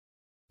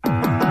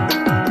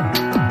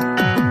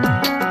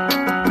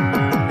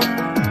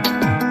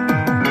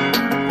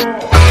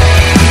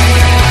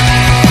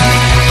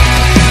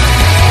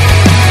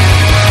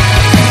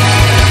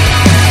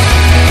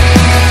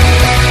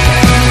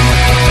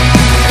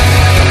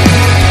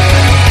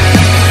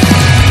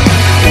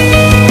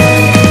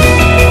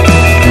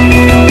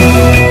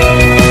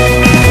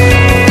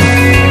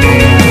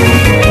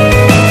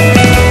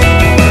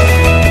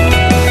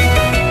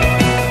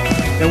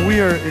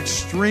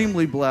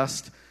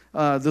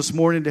this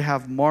morning to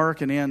have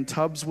Mark and Ann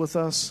Tubbs with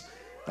us.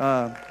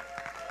 And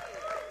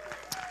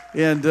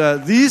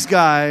these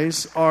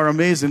guys are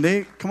amazing.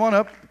 They come on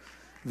up.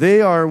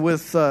 They are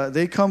with.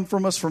 They come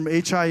from us from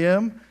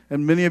HIM,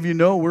 and many of you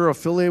know we're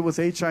affiliated with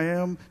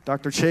HIM.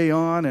 Dr.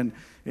 Cheon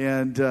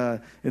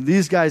and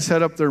these guys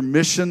head up their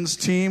missions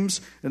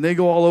teams, and they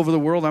go all over the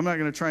world. I'm not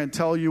going to try and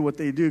tell you what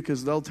they do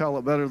because they'll tell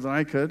it better than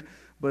I could.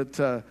 But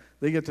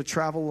they get to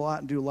travel a lot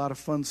and do a lot of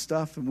fun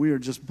stuff, and we are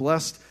just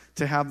blessed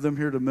to have them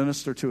here to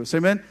minister to us.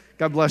 Amen.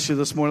 God bless you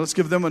this morning. Let's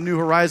give them a New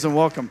Horizon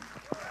welcome.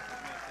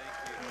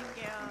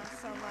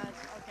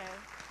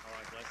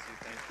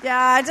 Yeah,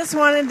 I just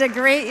wanted to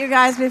greet you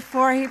guys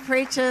before he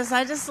preaches.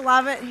 I just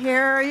love it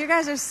here. You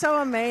guys are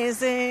so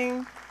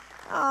amazing.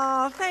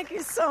 Oh, thank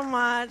you so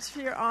much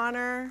for your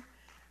honor.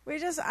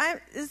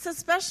 It's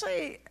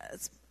especially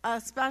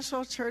a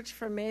special church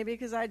for me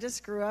because I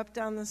just grew up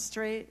down the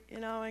street,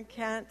 in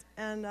Kent,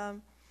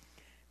 and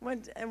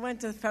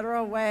went to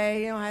Federal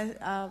Way,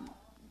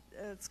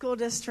 school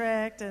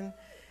district, and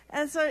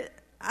so.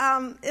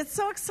 It's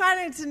so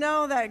exciting to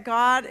know that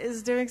God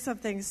is doing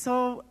something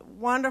so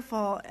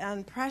wonderful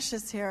and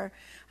precious here.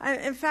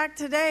 In fact,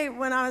 today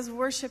when I was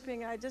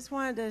worshiping, I just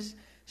wanted to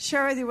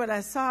share with you what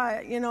I saw.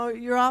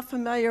 You're all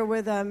familiar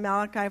with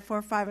Malachi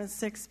 4, 5, and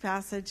 6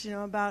 passage,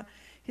 about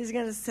he's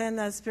going to send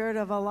the spirit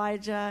of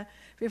Elijah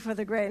before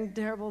the great and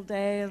terrible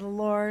day of the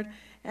Lord,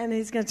 and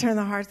he's going to turn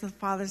the hearts of the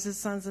fathers to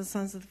sons and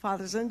sons of the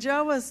fathers. And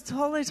Joe was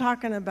totally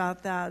talking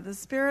about that, the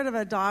spirit of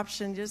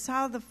adoption, just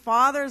how the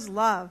fathers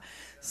love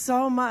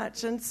so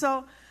much. And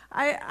so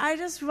I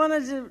just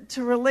wanted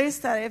to release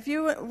that. If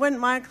you wouldn't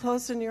mind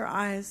closing your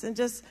eyes and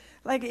just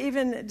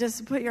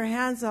put your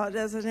hands out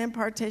as an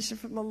impartation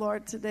from the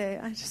Lord today.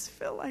 I just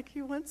feel like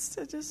he wants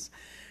to just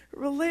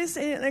release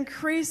and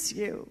increase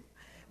you.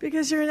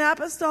 Because you're an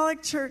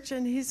apostolic church,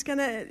 and he's going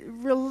to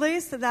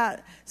release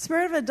that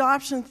spirit of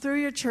adoption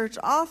through your church,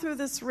 all through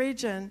this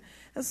region.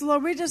 And so,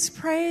 Lord, we just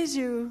praise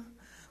you,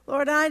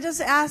 Lord. And I just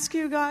ask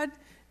you, God,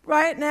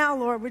 right now,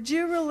 Lord, would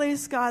you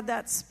release, God,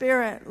 that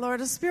spirit,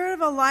 Lord, a spirit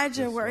of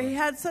Elijah, yes, where he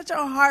had such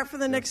a heart for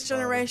the next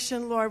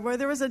generation, Lord, where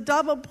there was a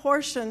double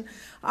portion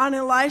on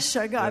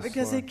Elisha, God,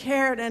 because he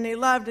cared and he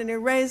loved and he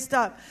raised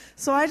up.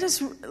 So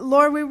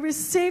Lord, we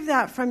receive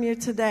that from you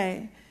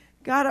today.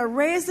 God, a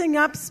raising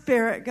up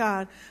spirit,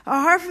 God, a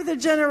heart for the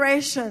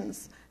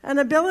generations, an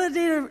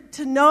ability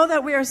to know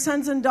that we are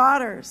sons and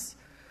daughters.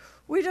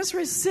 We just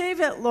receive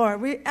it,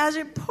 Lord. As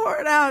you pour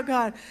it out,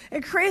 God,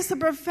 increase the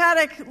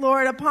prophetic,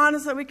 Lord, upon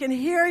us that we can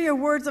hear your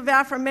words of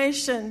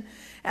affirmation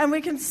and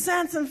we can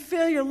sense and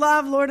feel your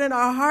love, Lord, in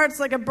our hearts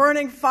like a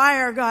burning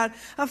fire, God,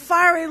 a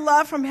fiery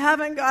love from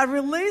heaven, God.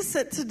 Release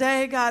it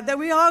today, God, that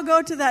we all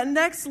go to that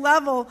next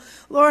level,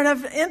 Lord,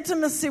 of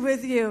intimacy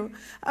with you,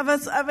 of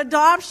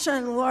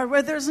adoption, Lord,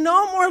 where there's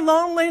no more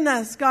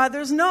loneliness, God.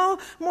 There's no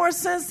more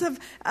sense of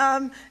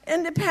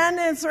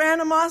independence or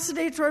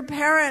animosity toward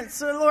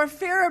parents or, Lord,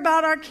 fear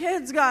about our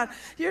kids, God.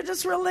 You're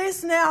just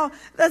released now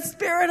the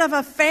spirit of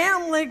a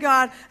family,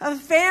 God, a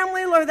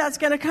family, Lord, that's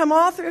going to come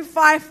all through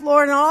Fife,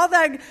 Lord, and all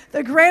that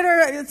the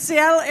greater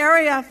Seattle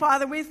area,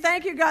 Father. We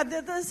thank you, God,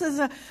 that this is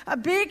a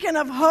beacon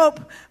of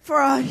hope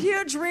for a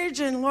huge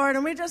region, Lord.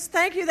 And we just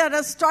thank you that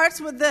it starts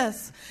with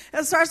this.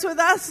 It starts with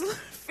us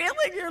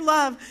feeling your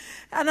love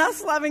and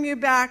us loving you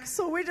back.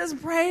 So we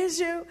just praise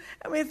you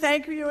and we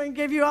thank you and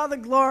give you all the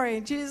glory.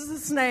 In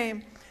Jesus'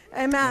 name,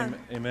 amen.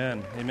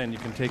 Amen. Amen. You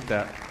can take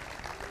that.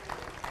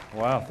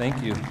 Wow,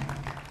 thank you.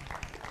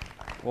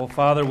 Well,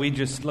 Father, let me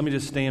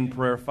just stay in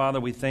prayer. Father,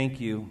 we thank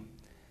you.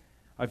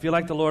 I feel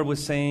like the Lord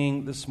was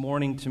saying this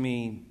morning to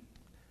me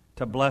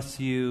to bless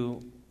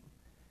you.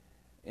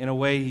 In a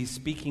way, he's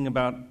speaking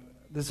about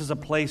this is a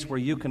place where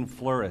you can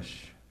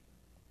flourish.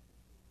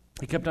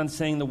 He kept on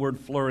saying the word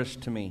flourish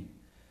to me.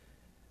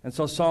 And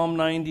so Psalm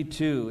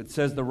 92, it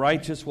says, the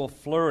righteous will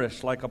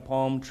flourish like a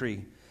palm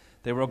tree.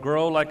 They will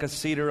grow like a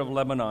cedar of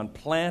Lebanon,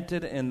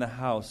 planted in the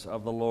house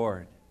of the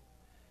Lord.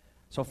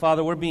 So,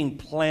 Father, we're being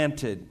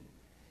planted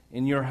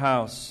in your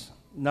house,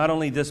 not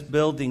only this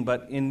building,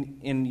 but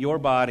in your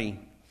body.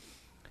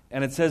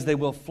 And it says they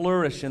will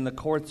flourish in the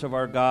courts of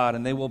our God,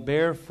 and they will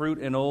bear fruit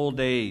in old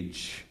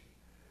age.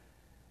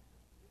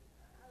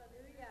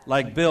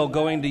 Like Bill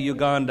going to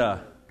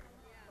Uganda.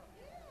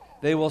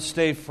 They will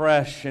stay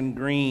fresh and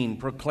green,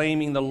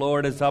 proclaiming the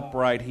Lord is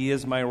upright. He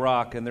is my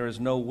rock, and there is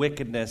no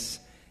wickedness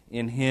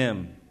in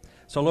him.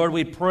 So, Lord,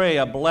 we pray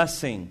a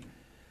blessing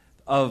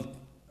of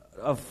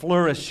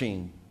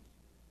flourishing.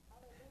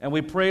 And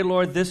we pray,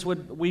 Lord,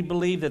 we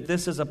believe that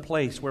this is a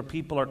place where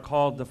people are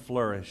called to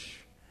flourish,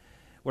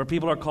 where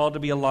people are called to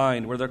be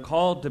aligned, where they're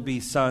called to be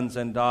sons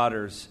and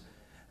daughters.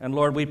 And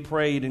Lord, we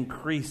pray to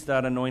increase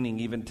that anointing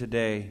even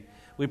today.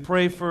 We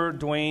pray for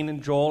Dwayne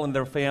and Joel and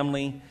their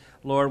family.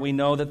 Lord, we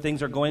know that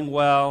things are going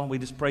well. We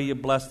just pray you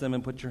bless them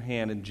and put your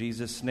hand in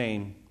Jesus'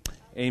 name.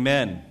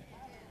 Amen.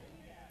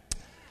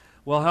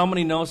 Well, how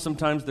many know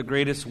sometimes the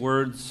greatest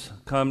words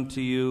come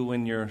to you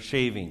when you're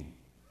shaving?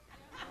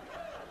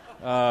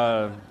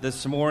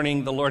 This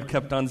morning, the Lord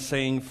kept on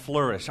saying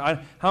flourish.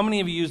 How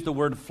many of you use the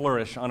word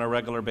flourish on a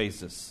regular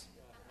basis?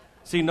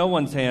 See, no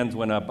one's hands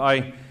went up.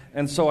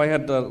 And so I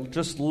had to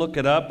just look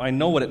it up. I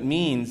know what it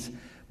means,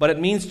 but it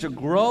means to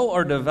grow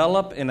or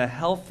develop in a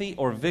healthy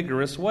or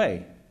vigorous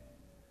way.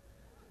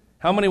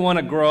 How many want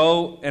to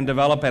grow and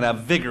develop in a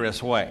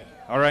vigorous way?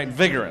 All right,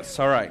 vigorous,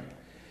 all right.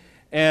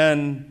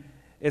 And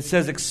it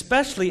says,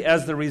 especially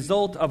as the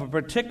result of a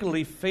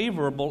particularly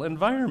favorable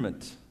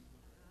environment.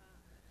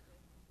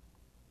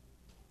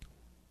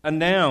 A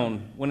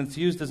noun, when it's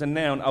used as a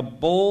noun, a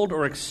bold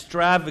or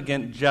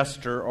extravagant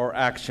gesture or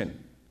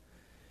action,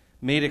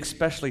 made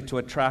especially to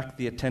attract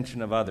the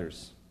attention of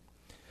others.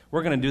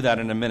 We're going to do that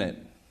in a minute.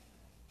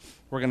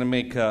 We're going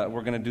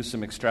to do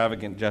some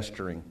extravagant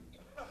gesturing.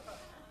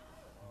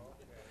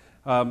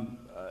 But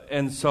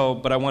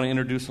I want to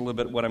introduce a little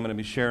bit what I'm going to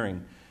be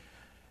sharing.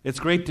 It's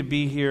great to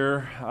be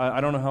here. I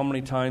don't know how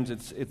many times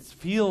it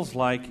feels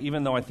like,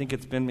 even though I think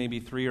it's been maybe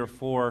 3 or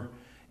 4,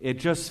 it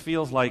just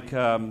feels like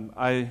I'm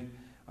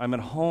at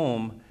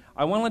home.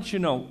 I want to let you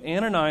know,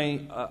 Ann and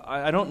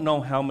I don't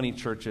know how many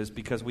churches,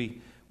 because we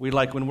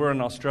like when we're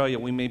in Australia,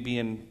 we may be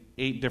in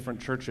 8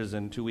 different churches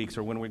in 2 weeks,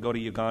 or when we go to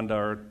Uganda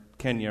or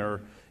Kenya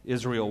or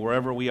Israel,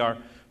 wherever we are.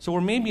 So we're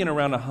maybe in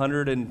around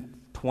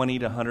 120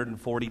 to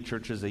 140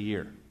 churches a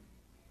year.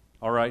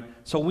 All right?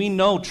 So we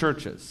know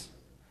churches.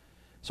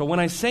 So when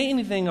I say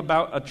anything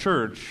about a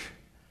church,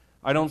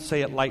 I don't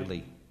say it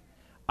lightly.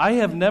 I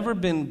have never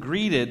been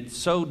greeted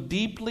so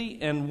deeply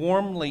and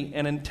warmly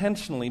and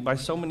intentionally by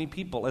so many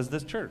people as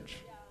this church.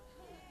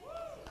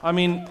 I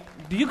mean,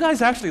 do you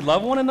guys actually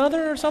love one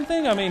another or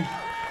something? I mean,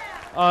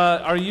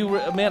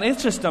 man,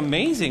 it's just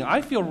amazing.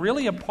 I feel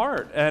really a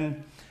part,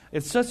 and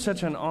it's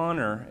such an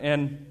honor.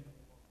 And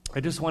I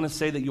just want to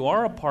say that you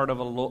are a part of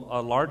a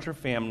larger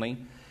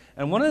family.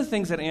 And one of the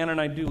things that Ann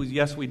and I do is,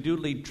 yes, we do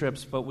lead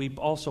trips, but we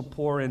also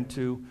pour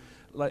into,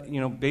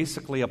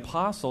 basically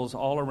apostles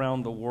all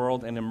around the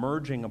world and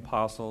emerging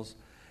apostles.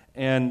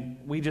 And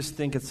we just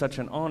think it's such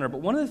an honor.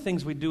 But one of the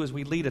things we do is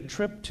we lead a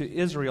trip to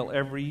Israel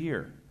every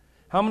year.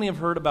 How many have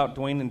heard about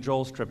Dwayne and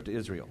Joel's trip to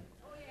Israel?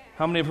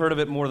 How many have heard of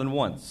it more than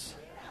once?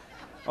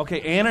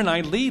 Okay, Ann and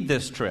I lead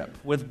this trip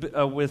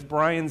with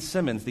Brian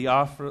Simmons, the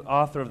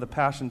author of the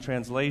Passion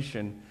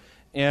Translation.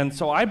 And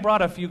so I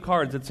brought a few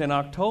cards. It's in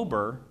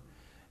October.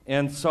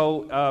 And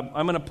so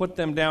I'm going to put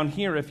them down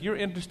here. If you're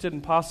interested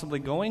in possibly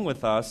going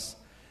with us,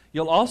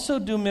 you'll also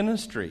do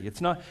ministry.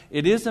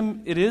 It is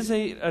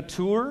a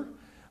tour,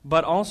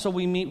 but also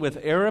we meet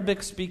with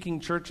Arabic-speaking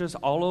churches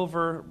all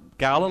over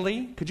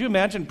Galilee. Could you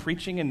imagine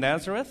preaching in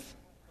Nazareth?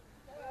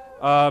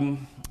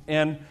 And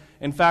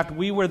in fact,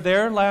 we were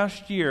there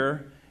last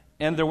year,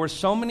 and there were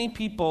so many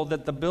people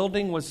that the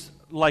building was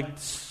like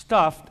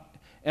stuffed,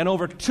 and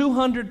over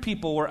 200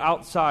 people were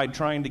outside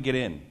trying to get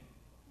in.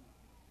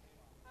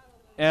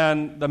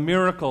 And the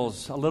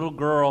miracles, a little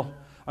boy,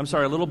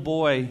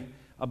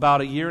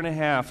 about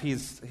 1.5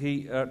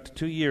 years,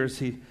 2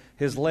 years,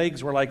 his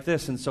legs were like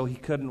this, and so he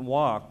couldn't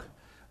walk,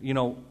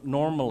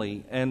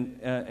 normally.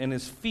 And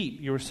his feet,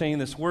 you were saying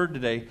this word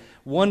today,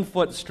 one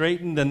foot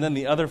straightened and then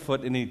the other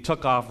foot, and he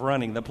took off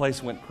running. The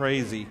place went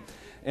crazy.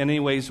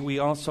 Anyways, we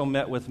also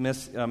met with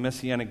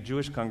Messianic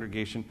Jewish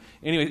congregation.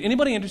 Anyway,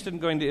 anybody interested in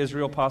going to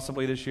Israel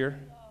possibly this year?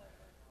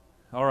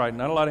 All right,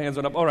 not a lot of hands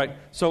went up. All right,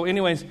 so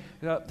anyways,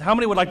 how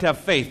many would like to have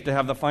faith to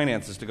have the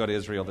finances to go to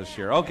Israel this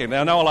year? Okay,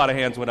 now a lot of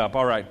hands went up.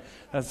 All right,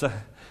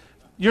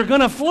 you're going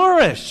to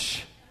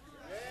flourish.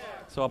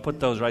 So I'll put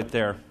those right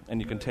there,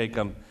 and you can take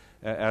them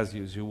as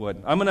you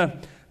would. I'm going to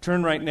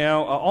turn right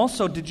now.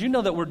 Also, did you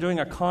know that we're doing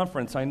a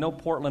conference? I know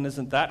Portland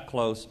isn't that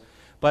close,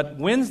 but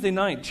Wednesday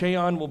night,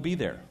 Cheon will be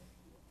there.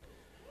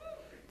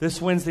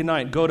 This Wednesday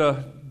night, go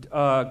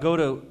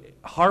to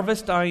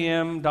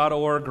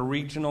harvestim.org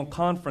regional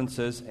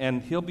conferences,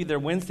 and he'll be there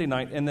Wednesday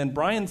night. And then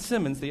Brian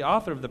Simmons, the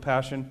author of the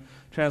Passion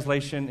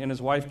Translation, and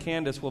his wife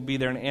Candace will be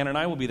there, and Ann and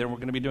I will be there. We're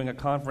going to be doing a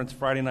conference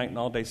Friday night and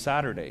all day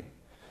Saturday.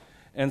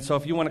 And so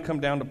if you want to come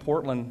down to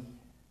Portland,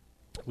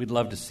 we'd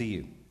love to see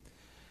you.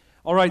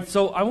 All right,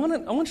 so I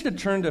want you to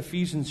turn to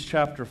Ephesians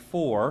chapter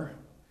 4,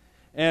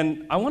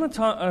 and I want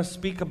to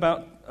speak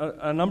about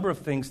a number of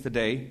things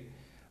today,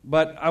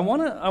 but I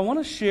want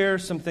to share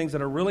some things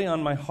that are really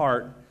on my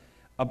heart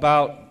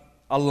about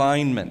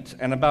alignment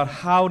and about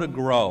how to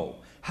grow,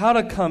 how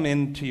to come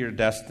into your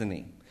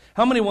destiny.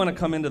 How many want to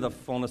come into the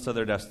fullness of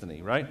their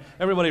destiny, right?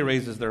 Everybody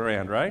raises their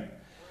hand, right?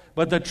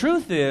 But the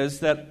truth is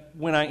that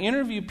when I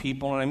interview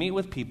people and I meet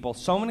with people,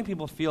 so many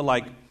people feel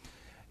like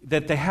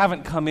that they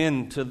haven't come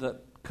into the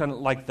kind of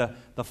like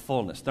the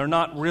fullness. They're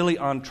not really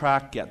on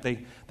track yet.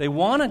 They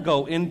want to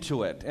go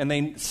into it and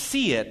they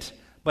see it,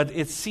 but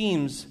it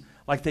seems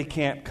like they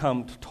can't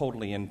come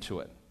totally into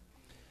it.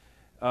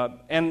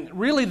 And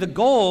really the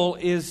goal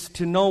is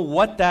to know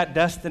what that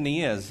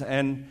destiny is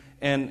and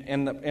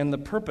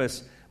the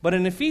purpose. But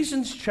in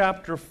Ephesians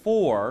chapter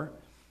 4,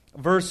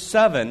 verse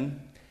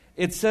 7,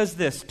 it says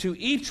this: to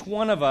each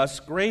one of us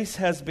grace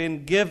has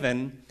been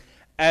given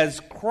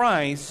as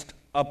Christ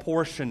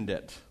apportioned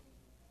it.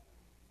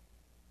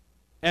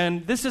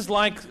 And this is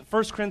like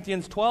 1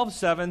 Corinthians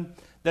 12:7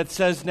 that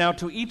says, now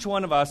to each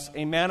one of us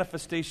a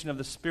manifestation of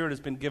the Spirit has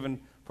been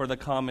given for the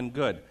common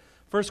good.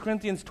 1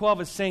 Corinthians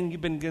 12 is saying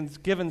you've been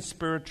given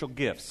spiritual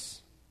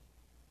gifts.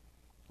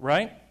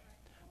 Right?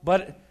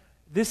 But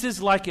this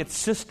is like its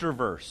sister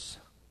verse.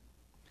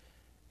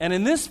 And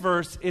in this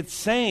verse, it's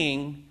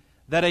saying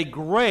that a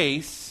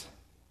grace,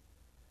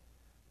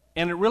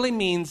 and it really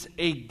means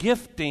a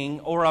gifting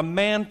or a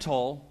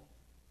mantle,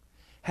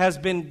 has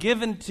been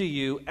given to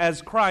you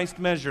as Christ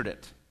measured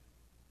it.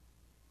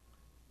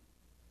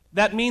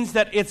 That means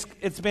that it's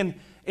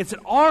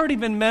already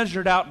been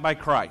measured out by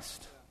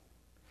Christ.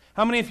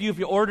 How many of you, if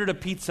you ordered a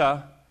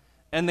pizza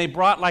and they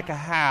brought like a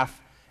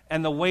half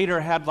and the waiter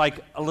had like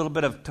a little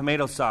bit of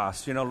tomato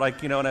sauce, and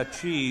a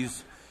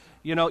cheese,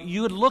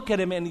 you would look at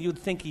him and you'd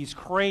think he's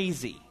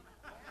crazy.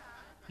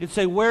 You'd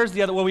say, "Where's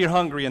the other?" Well, we're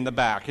hungry in the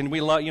back, and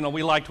we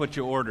liked what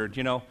you ordered.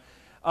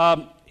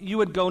 You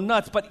would go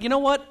nuts. But you know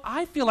what?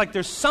 I feel like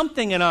there's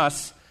something in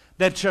us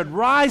that should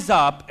rise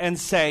up and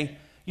say,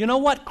 "You know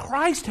what?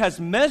 Christ has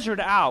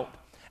measured out,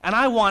 and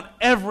I want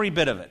every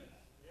bit of it.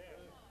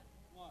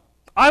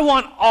 I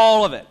want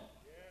all of it."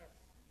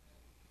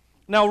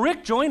 Now,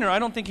 Rick Joyner, I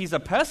don't think he's a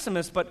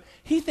pessimist, but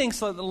he thinks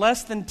that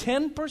less than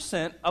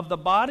 10% of the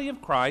body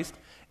of Christ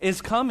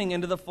is coming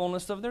into the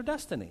fullness of their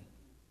destiny.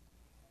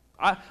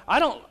 I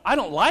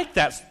don't like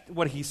that,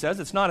 what he says.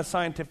 It's not a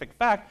scientific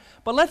fact.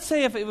 But let's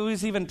say if it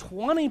was even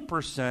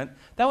 20%,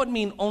 that would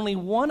mean only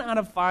 1 out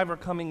of 5 are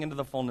coming into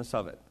the fullness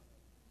of it.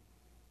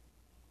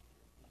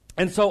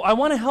 And so I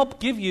want to help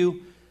give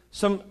you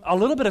a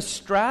little bit of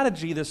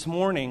strategy this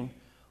morning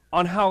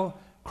on how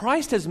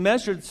Christ has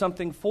measured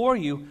something for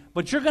you,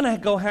 but you're going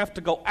to have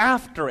to go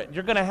after it.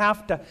 You're going to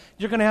have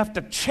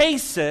to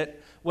chase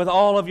it with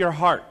all of your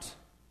heart.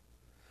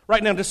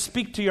 Right now, just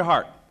speak to your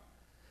heart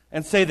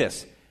and say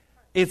this: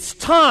 it's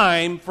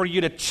time for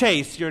you to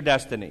chase your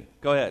destiny.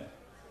 Go ahead.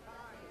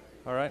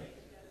 All right?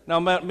 Now,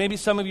 maybe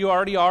some of you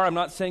already are. I'm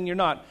not saying you're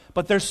not.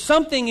 But there's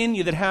something in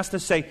you that has to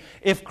say,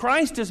 if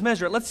Christ is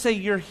measured, let's say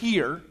you're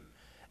here,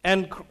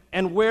 and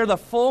where the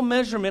full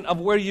measurement of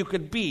where you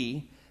could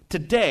be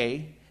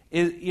today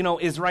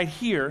is right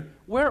here.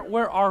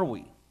 Where are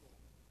we?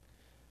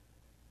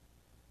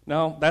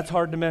 Now, that's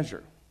hard to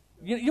measure.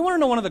 You want to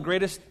know one of the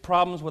greatest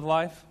problems with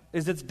life?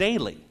 Is it's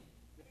daily.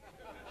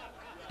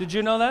 Did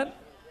you know that?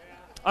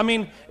 I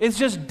mean, it's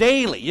just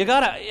daily. You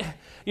gotta,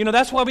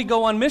 that's why we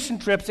go on mission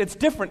trips. It's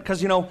different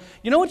because, you know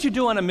what you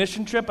do on a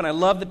mission trip, and I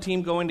love the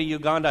team going to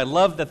Uganda. I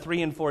love the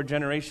 3 and 4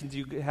 generations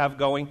you have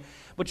going.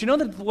 But you know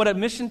what a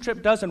mission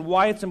trip does and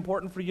why it's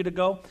important for you to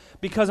go?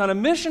 Because on a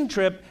mission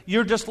trip,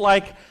 you're just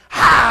like,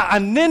 a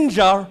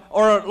ninja,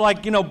 or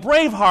like,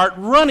 Braveheart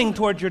running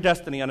towards your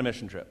destiny on a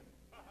mission trip.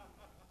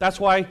 That's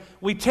why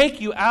we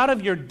take you out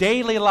of your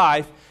daily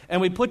life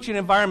and we put you in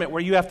an environment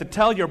where you have to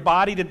tell your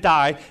body to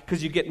die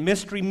because you get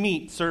mystery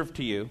meat served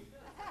to you.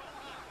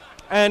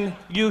 And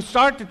you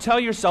start to tell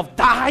yourself,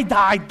 die,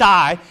 die,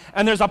 die.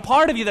 And there's a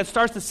part of you that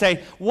starts to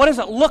say, what does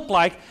it look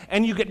like?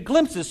 And you get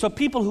glimpses. So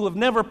people who have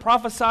never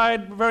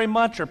prophesied very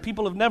much, or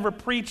people who have never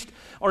preached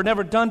or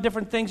never done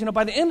different things,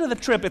 by the end of the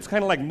trip, it's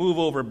kind of like move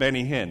over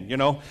Benny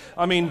Hinn,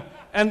 I mean,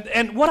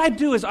 and what I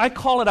do is I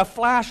call it a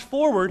flash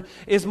forward.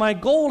 Is my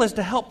goal is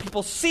to help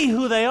people see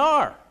who they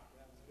are.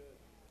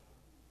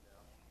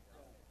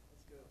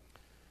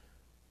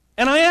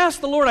 And I asked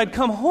the Lord, I'd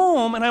come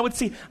home and I would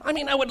see,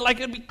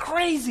 it'd be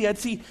crazy. I'd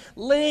see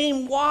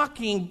lame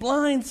walking,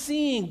 blind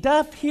seeing,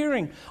 deaf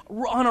hearing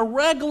on a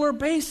regular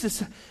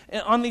basis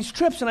on these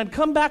trips. And I'd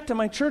come back to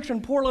my church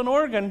in Portland,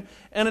 Oregon,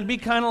 and it'd be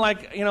kind of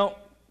like,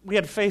 we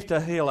had faith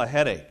to heal a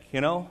headache,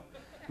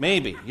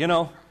 maybe.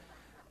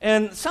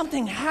 And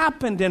something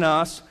happened in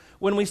us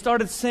when we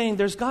started saying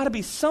there's got to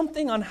be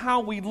something on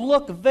how we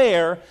look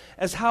there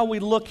as how we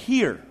look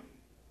here.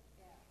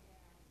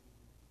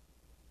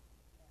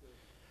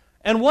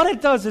 And what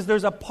it does is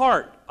there's a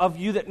part of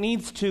you that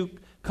needs to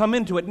come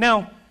into it.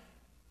 Now,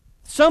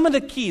 some of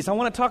the keys, I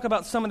want to talk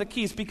about some of the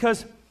keys,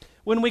 because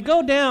when we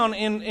go down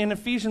in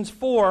Ephesians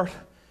 4,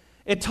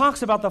 it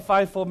talks about the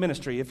fivefold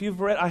ministry. If you've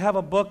read, I have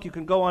a book, you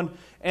can go on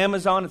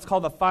Amazon, it's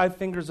called The 5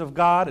 Fingers of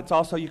God. It's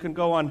also, you can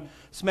go on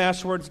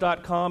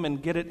smashwords.com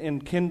and get it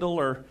in Kindle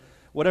or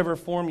whatever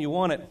form you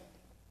want it.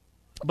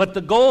 But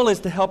the goal is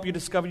to help you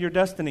discover your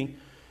destiny.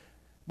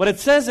 But it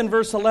says in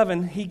verse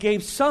 11, He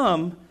gave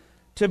some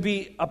to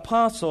be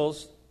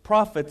apostles,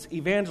 prophets,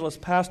 evangelists,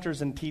 pastors,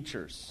 and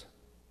teachers.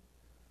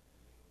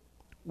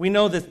 We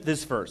know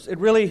this verse. It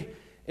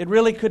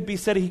really could be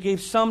said He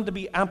gave some to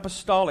be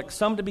apostolic,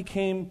 some to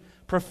become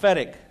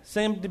prophetic,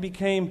 some to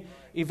become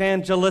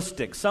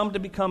evangelistic, some to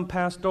become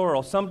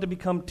pastoral, some to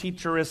become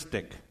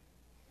teacheristic.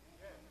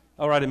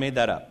 All right, I made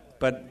that up.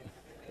 But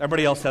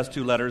everybody else has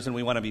 2 letters, and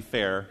we want to be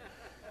fair.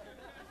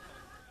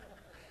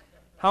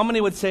 How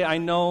many would say, I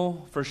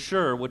know for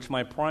sure which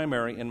my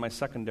primary and my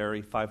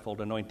secondary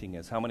fivefold anointing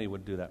is? How many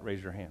would do that?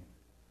 Raise your hand.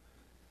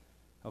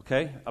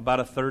 Okay,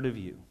 about a third of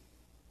you.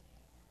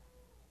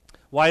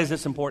 Why is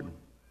this important?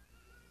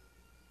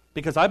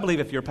 Because I believe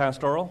if you're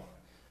pastoral,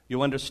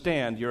 you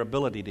understand your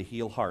ability to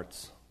heal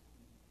hearts.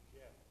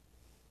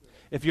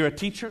 If you're a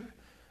teacher,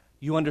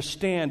 you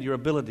understand your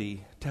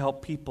ability to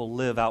help people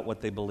live out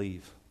what they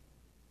believe.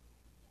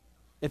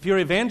 If you're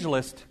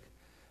evangelistic,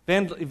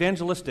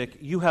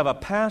 you have a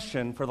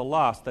passion for the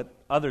lost that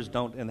others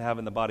don't have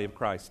in the body of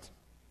Christ.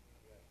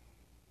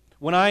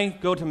 When I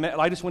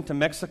just went to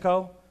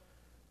Mexico,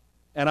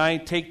 and I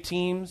take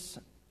teams.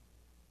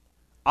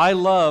 I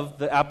love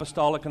the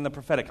apostolic and the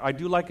prophetic. I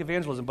do like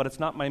evangelism, but it's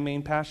not my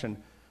main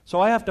passion. So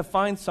I have to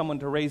find someone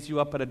to raise you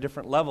up at a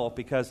different level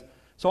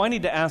so I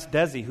need to ask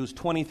Desi, who's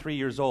 23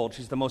 years old.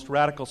 She's the most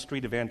radical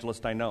street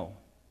evangelist I know.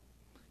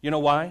 You know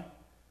why?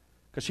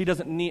 Because she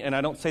doesn't need, and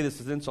I don't say this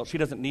as an insult, she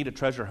doesn't need a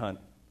treasure hunt.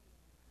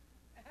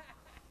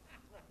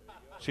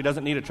 She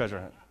doesn't need a treasure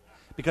hunt.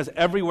 Because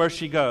everywhere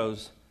she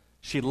goes,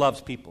 she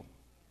loves people.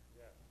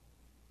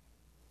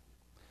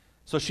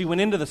 So she went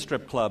into the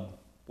strip club,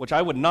 which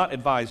I would not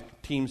advise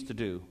teams to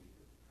do.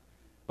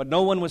 But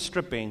no one was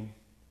stripping.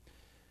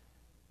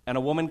 And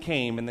a woman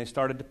came, and they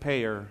started to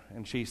pay her,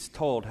 and she's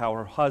told how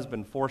her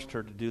husband forced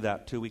her to do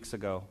that 2 weeks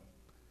ago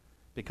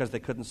because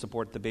they couldn't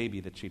support the baby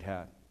that she'd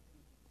had.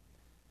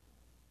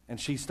 And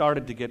she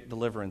started to get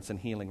deliverance and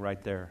healing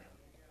right there.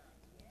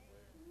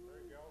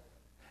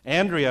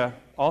 Andrea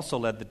also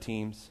led the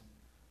teams.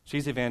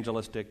 She's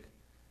evangelistic.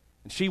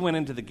 And she went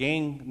into the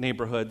gang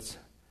neighborhoods,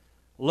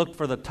 looked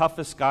for the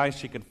toughest guys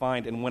she could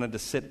find, and wanted to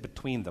sit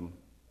between them.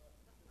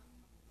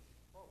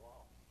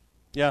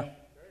 Yeah.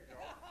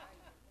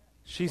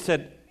 She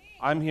said,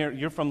 I'm here,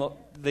 you're from the,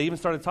 they even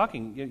started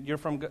talking, you're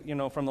from,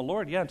 from the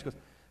Lord. Yeah, and she goes,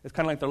 it's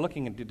kind of like they're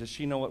looking at, does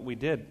she know what we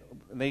did?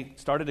 And they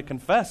started to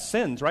confess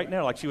sins right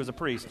now like she was a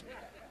priest.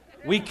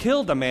 We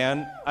killed a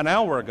man an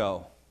hour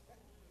ago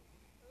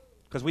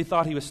because we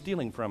thought he was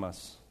stealing from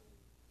us.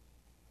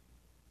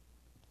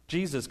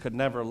 Jesus could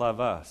never love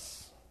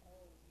us.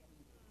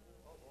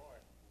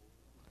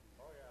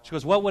 She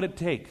goes, what would it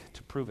take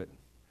to prove it?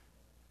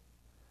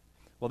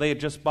 Well, they had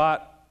just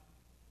bought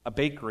a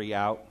bakery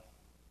out,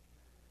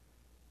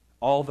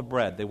 all the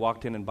bread. They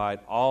walked in and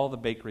bought all the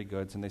bakery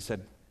goods, and they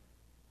said,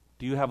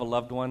 do you have a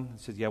loved one?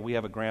 He said, yeah, we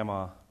have a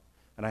grandma,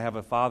 and I have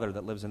a father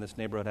that lives in this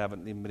neighborhood.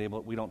 Haven't even been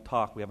able. We don't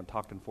talk. We haven't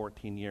talked in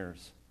 14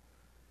 years.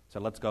 So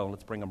let's go.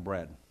 Let's bring them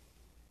bread.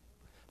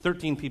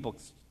 13 people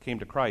came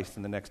to Christ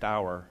in the next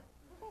hour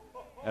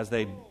as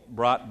they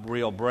brought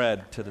real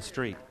bread to the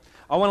street.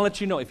 I want to let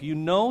you know, if you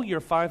know your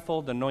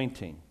fivefold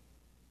anointing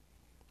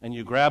and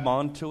you grab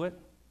onto it,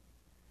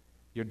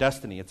 your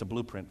destiny, it's a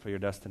blueprint for your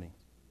destiny.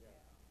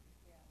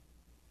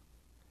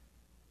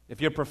 If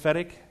you're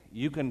prophetic,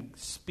 you can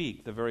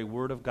speak the very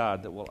word of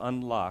God that will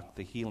unlock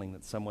the healing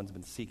that someone's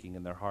been seeking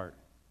in their heart.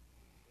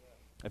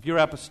 If you're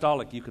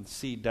apostolic, you can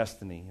see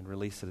destiny and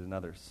release it in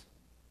others.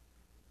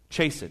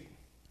 Chase it.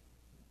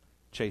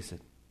 Chase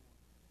it.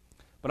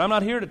 But I'm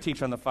not here to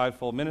teach on the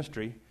fivefold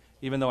ministry,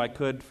 even though I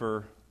could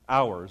for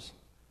hours.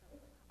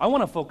 I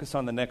want to focus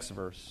on the next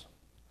verse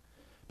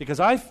because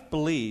I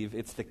believe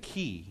it's the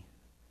key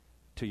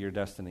to your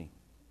destiny.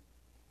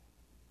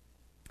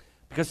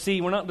 Because,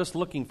 see, we're not just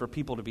looking for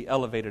people to be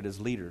elevated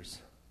as leaders.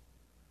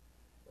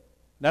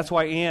 That's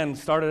why Ann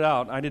started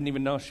out, I didn't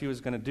even know she was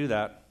going to do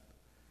that,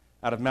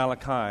 out of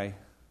Malachi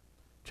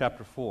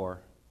chapter 4.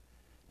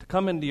 To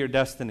come into your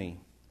destiny,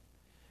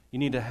 you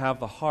need to have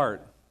the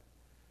heart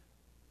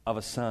of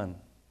a son.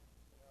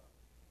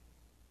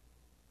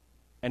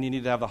 And you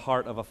need to have the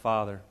heart of a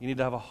father. You need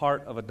to have a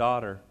heart of a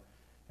daughter.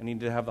 And you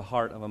need to have the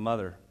heart of a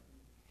mother.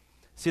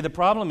 See, the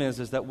problem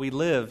is that we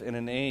live in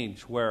an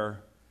age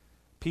where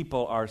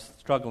people are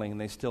struggling and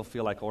they still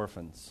feel like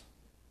orphans.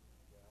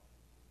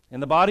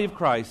 In the body of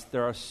Christ,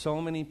 there are so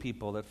many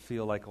people that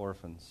feel like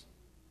orphans.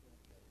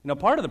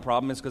 Part of the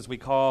problem is because we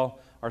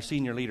call our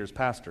senior leaders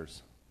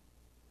pastors.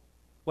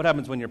 What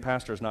happens when your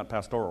pastor is not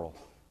pastoral?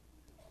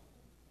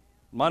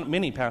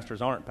 Many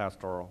pastors aren't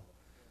pastoral.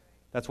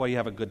 That's why you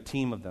have a good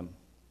team of them.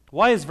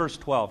 Why is verse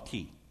 12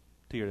 key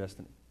to your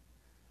destiny?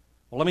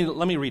 Well,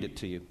 let me read it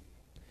to you.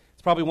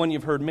 It's probably one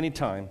you've heard many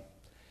times.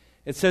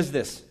 It says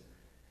this,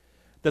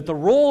 that the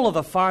role of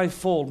the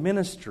fivefold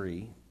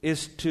ministry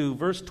is to,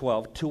 verse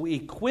 12, to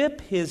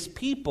equip his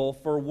people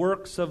for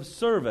works of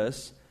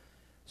service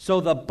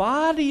so the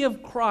body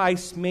of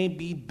Christ may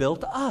be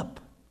built up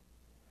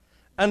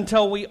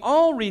until we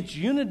all reach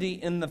unity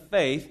in the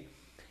faith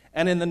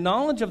and in the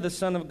knowledge of the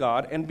Son of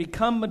God and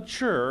become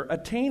mature,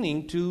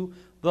 attaining to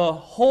the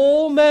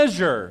whole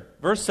measure,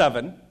 verse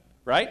 7,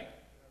 right,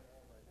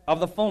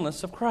 of the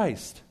fullness of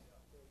Christ.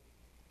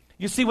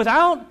 You see,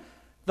 without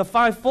the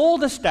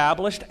fivefold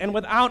established and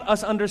without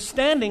us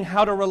understanding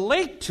how to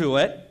relate to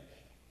it,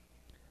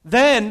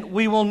 then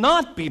we will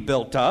not be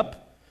built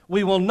up,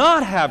 we will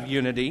not have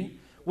unity,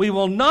 we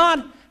will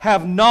not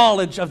have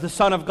knowledge of the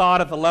Son of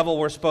God at the level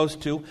we're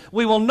supposed to,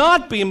 we will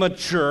not be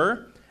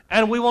mature,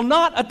 and we will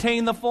not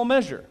attain the full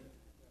measure.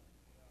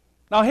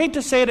 Now, I hate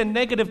to say it in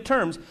negative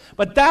terms,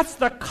 but that's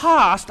the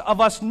cost of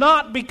us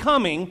not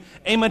becoming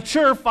a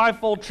mature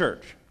fivefold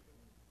church.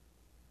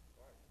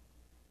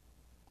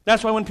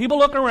 That's why when people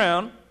look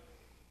around,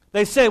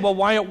 they say, well,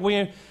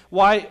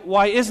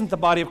 why isn't the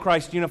body of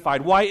Christ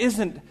unified?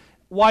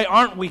 Why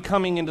aren't we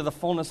coming into the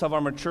fullness of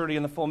our maturity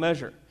in the full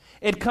measure?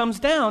 It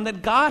comes down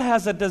that God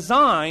has a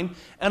design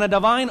and a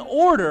divine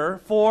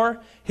order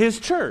for his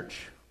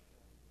church.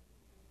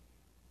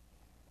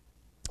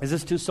 Is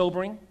this too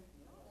sobering?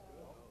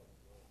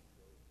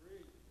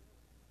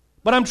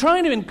 But I'm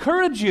trying to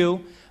encourage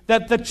you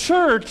that the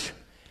church,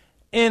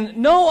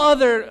 in no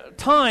other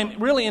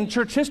time, really in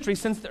church history,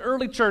 since the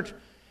early church,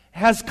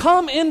 has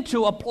come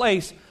into a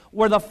place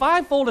where the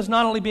fivefold is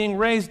not only being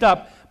raised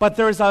up, but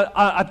there's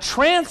a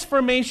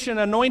transformation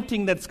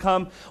anointing that's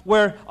come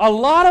where a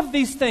lot of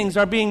these things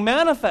are being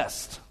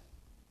manifest.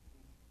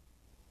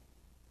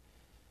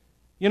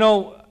 You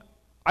know,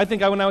 I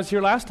think when I was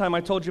here last time, I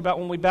told you about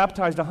when we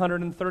baptized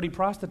 130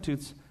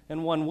 prostitutes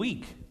in 1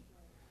 week.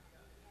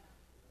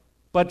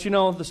 But, you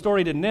know, the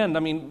story didn't end.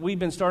 I mean,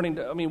 we've started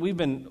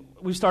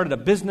a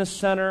business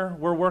center.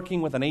 We're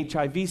working with an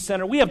HIV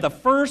center. We have the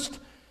first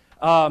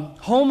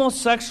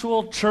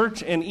homosexual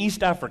church in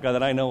East Africa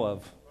that I know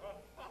of.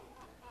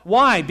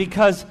 Why?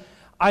 Because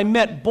I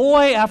met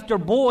boy after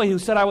boy who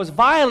said I was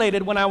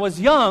violated when I was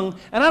young,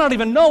 and I don't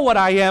even know what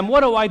I am.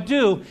 What do I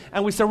do?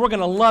 And we said, we're going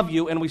to love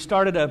you. And we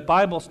started a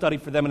Bible study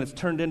for them, and it's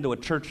turned into a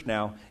church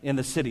now in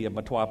the city of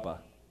Matwapa.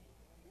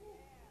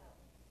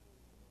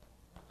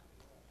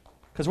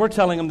 Because we're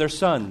telling them they're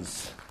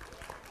sons,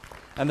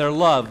 and they're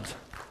loved.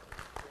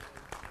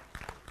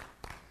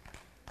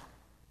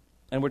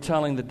 And we're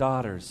telling the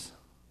daughters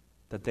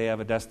that they have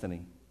a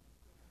destiny.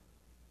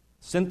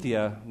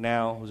 Cynthia,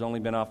 now, who's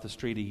only been off the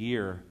street a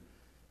year,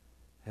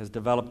 has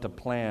developed a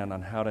plan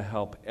on how to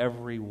help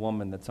every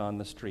woman that's on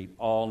the street,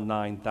 all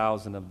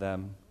 9,000 of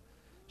them.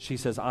 She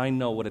says, I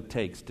know what it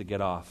takes to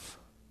get off.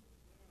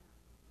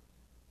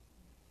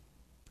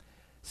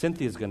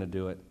 Cynthia's going to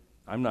do it.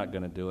 I'm not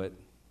going to do it.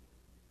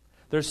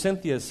 There's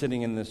Cynthia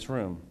sitting in this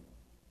room.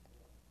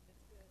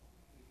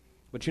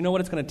 But you know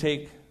what it's going to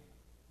take?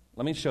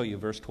 Let me show you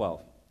verse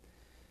 12.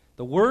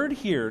 The word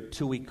here,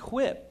 to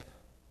equip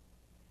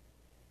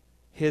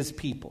his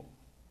people.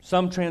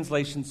 Some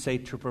translations say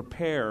to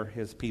prepare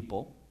his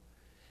people.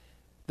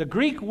 The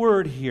Greek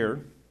word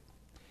here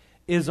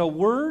is a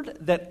word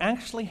that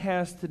actually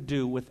has to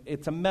do with,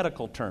 it's a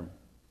medical term.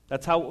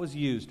 That's how it was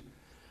used.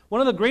 One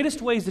of the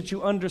greatest ways that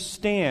you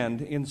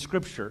understand in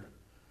Scripture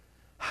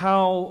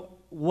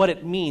what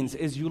it means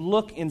is you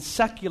look in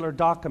secular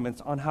documents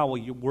on how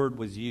a word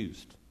was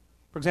used.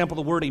 For example,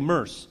 the word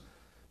immerse,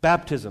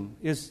 baptism,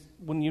 is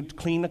when you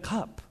clean a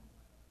cup.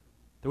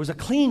 There was a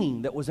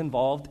cleaning that was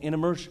involved in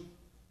immersion.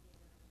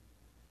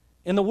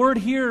 In the word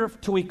here,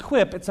 to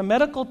equip, it's a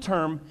medical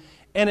term,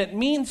 and it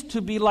means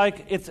to be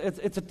like,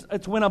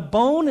 it's when a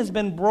bone has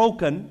been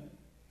broken,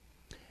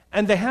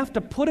 and they have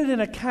to put it in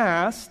a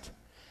cast,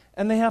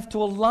 and they have to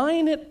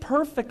align it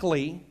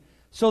perfectly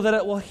so that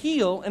it will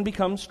heal and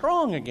become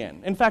strong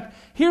again. In fact,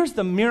 here's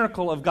the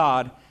miracle of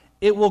God.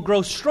 It will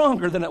grow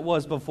stronger than it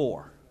was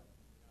before.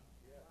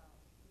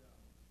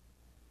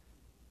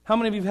 How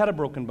many of you have had a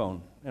broken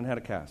bone and had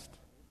a cast?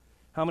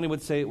 How many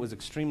would say it was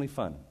extremely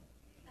fun?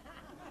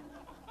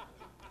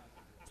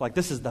 It's like,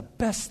 this is the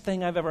best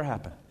thing I've ever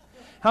happened.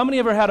 How many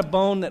ever had a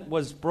bone that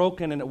was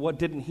broken and it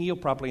didn't heal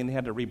properly and they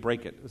had to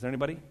re-break it? Was there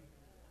anybody?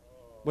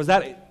 Was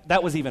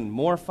that was even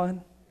more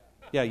fun?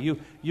 Yeah,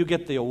 you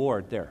get the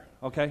award there,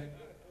 okay?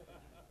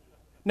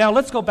 Now,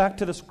 let's go back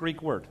to this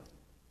Greek word.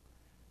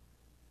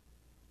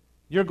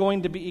 You're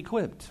going to be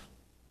equipped.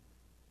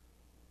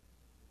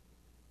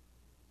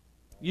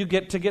 You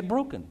get to get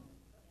broken.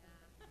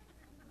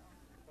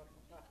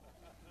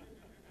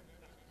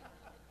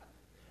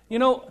 You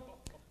know,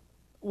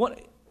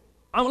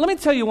 let me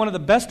tell you one of the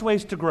best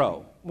ways to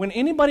grow. When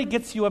anybody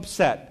gets you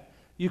upset,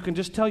 you can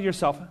just tell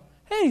yourself,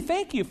 hey,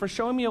 thank you for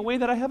showing me a way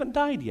that I haven't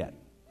died yet.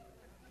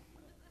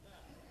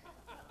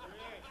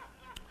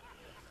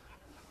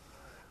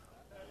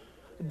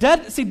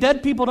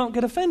 Dead people don't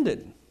get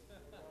offended.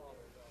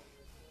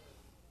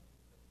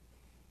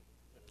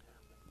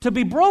 To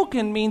be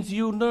broken means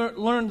you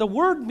learn, the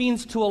word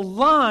means to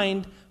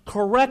align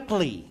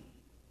correctly.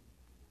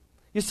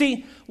 You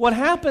see, what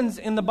happens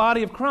in the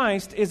body of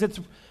Christ is it's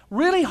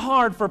really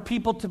hard for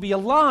people to be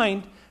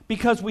aligned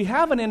because we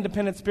have an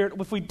independent spirit.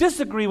 If we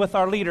disagree with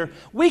our leader,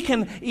 we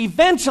can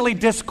eventually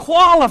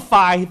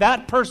disqualify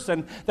that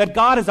person that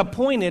God has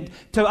appointed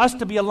to us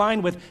to be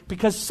aligned with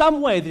because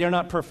some way they are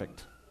not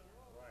perfect.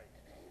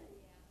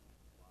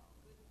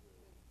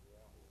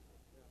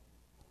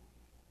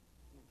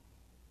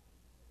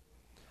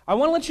 I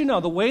want to let you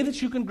know the way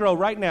that you can grow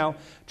right now,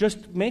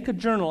 just make a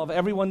journal of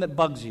everyone that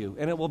bugs you,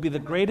 and it will be the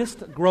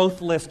greatest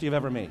growth list you've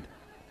ever made.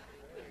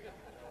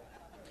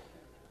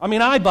 I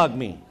mean, I bug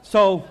me.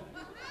 So,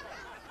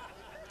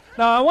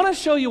 now I want to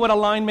show you what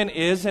alignment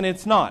is and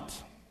it's not.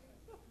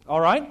 All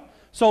right?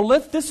 So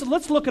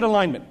let's look at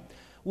alignment.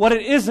 What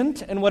it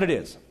isn't and what it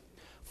is.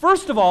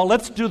 First of all,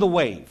 let's do the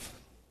wave.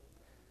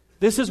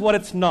 This is what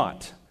it's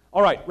not.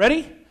 All right,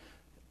 ready?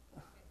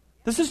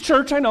 This is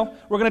church, I know.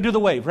 We're going to do the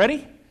wave.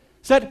 Ready?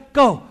 Set,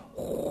 go.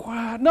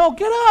 No,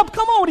 get up.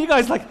 Come on. What are you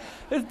guys like?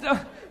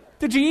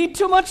 Did you eat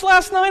too much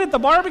last night at the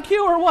barbecue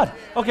or what?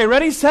 Okay,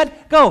 ready,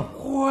 set, go.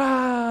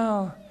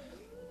 Wow.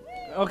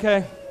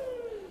 Okay.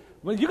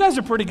 Well, you guys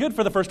are pretty good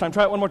for the first time.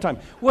 Try it one more time.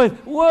 Wait.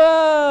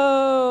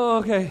 Whoa.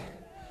 Okay.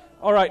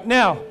 All right.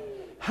 Now,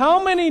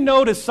 how many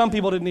noticed some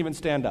people didn't even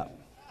stand up?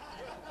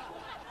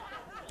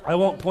 I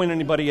won't point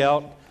anybody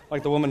out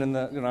like the woman in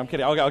the, I'm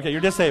kidding. Okay,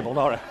 you're disabled.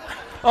 All right.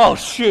 Oh,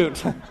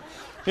 shoot.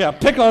 Yeah,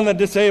 pick on the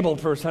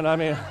disabled person. I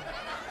mean,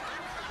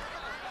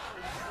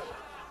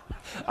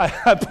 I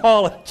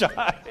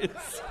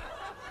apologize.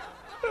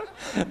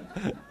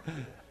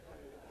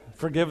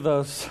 Forgive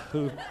those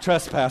who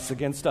trespass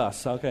against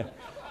us. Okay.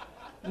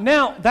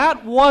 Now,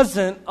 that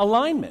wasn't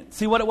alignment.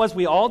 See what it was?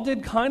 We all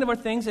did kind of our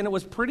things, and it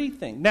was pretty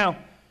thing. Now,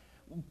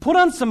 put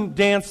on some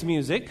dance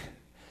music.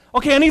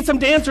 Okay, I need some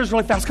dancers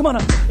really fast. Come on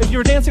up. If you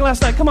were dancing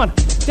last night, come on.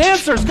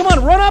 Dancers, come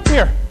on, run up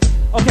here.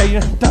 Okay,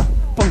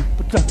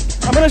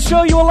 I'm going to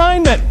show you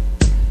alignment.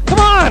 Come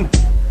on.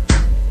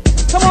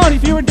 Come on,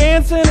 if you were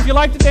dancing, if you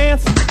like to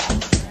dance.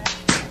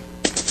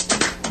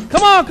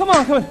 Come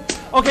on.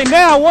 Okay,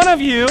 now one of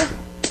you,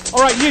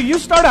 all right, you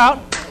start out,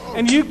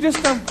 and you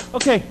just,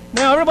 okay,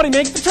 now everybody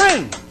make the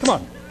train. Come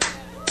on.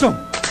 Boom.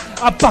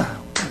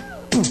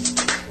 Boom.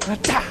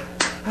 Da.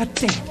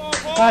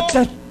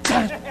 Da.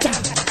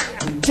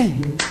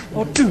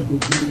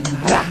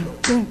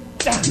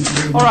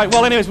 All right,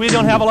 well, anyways, we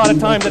don't have a lot of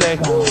time today,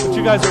 but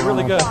you guys are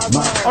really good.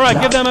 All right,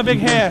 give them a big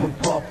hand.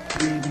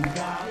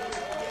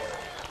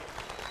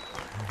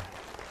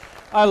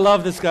 I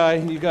love this guy,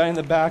 you guy in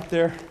the back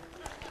there.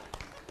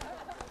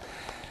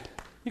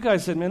 You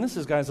guys said, man, this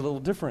guy's a little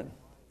different.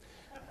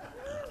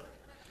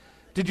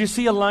 Did you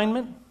see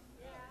alignment?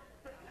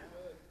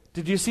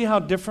 Did you see how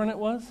different it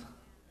was?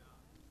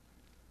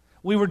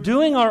 We were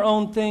doing our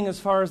own thing as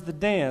far as the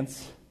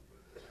dance,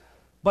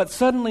 but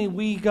suddenly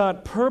we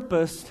got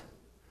purposed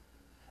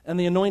and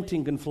the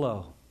anointing can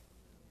flow.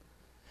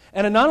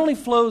 And it not only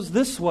flows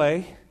this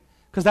way,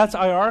 because that's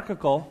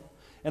hierarchical,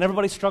 and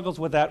everybody struggles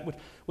with that,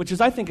 which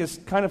I think is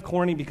kind of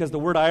corny because the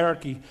word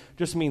hierarchy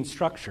just means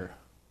structure.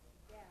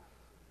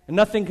 And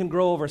nothing can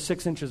grow over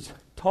 6 inches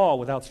tall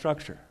without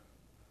structure.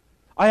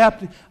 I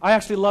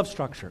actually love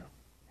structure.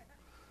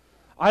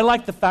 I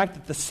like the fact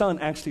that the sun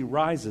actually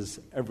rises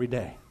every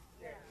day.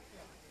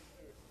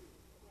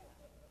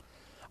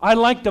 I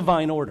like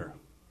divine order.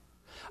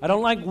 I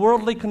don't like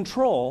worldly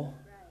control.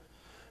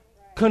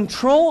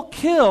 Control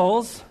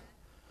kills,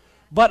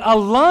 but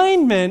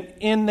alignment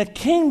in the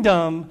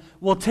kingdom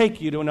will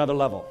take you to another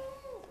level.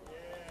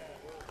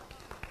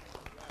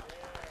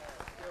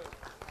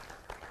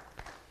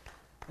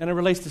 And it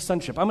relates to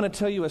sonship. I'm going to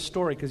tell you a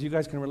story because you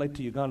guys can relate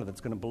to Uganda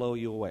that's going to blow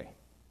you away.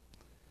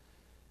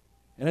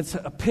 And it's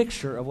a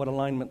picture of what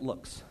alignment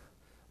looks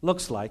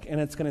like, and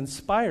it's going to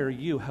inspire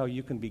you how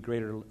you can be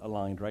greater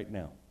aligned right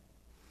now.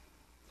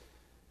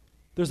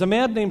 There's a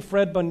man named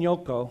Fred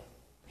Banyoko.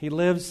 He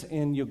lives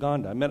in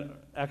Uganda. I met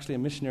actually a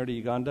missionary to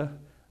Uganda.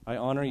 I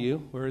honor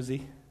you. Where is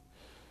he?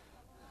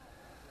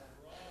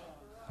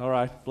 All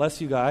right.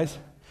 Bless you guys.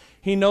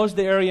 He knows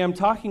the area I'm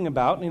talking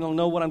about, and they'll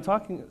know what I'm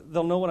talking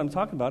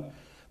about.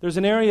 There's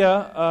an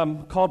area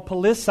called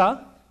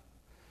Palisa,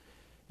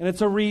 and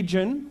it's a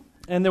region.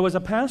 And there was a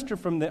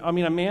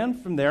man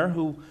from there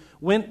who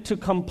went to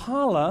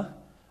Kampala.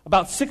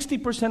 About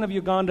 60% of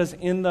Uganda's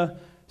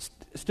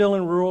still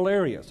in rural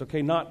areas.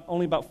 Okay, not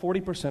only about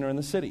 40% are in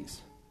the cities.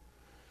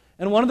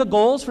 And one of the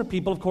goals for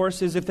people, of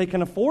course, is if they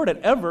can afford it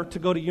ever to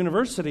go to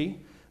university,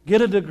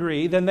 get a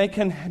degree, then they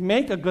can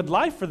make a good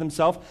life for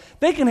themselves.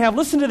 They can have,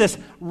 listen to this,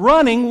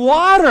 running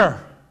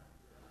water.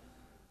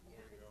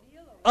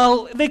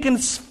 They can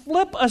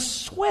flip a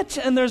switch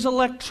and there's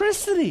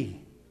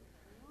electricity.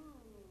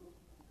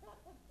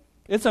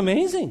 It's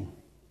amazing.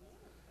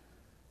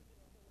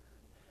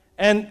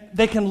 And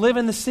they can live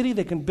in the city,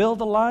 they can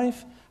build a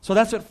life. So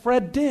that's what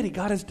Fred did. He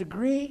got his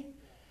degree,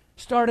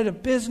 started a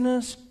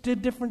business,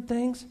 did different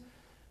things.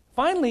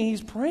 Finally,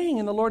 he's praying,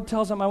 and the Lord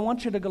tells him, I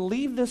want you to go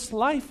leave this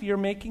life you're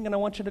making, and I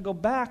want you to go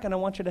back, and I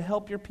want you to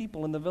help your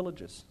people in the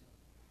villages.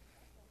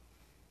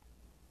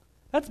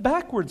 That's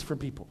backwards for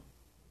people.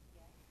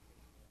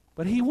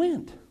 But he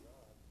went.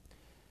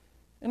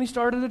 And he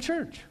started a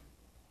church.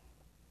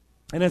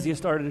 And as he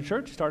started a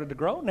church, he started to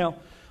grow. Now,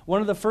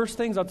 one of the first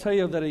things I'll tell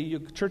you that a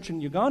church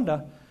in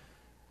Uganda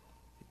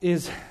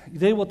is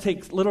they will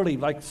take literally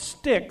like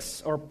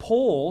sticks or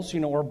poles,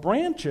 or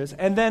branches,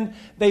 and then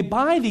they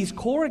buy these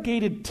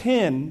corrugated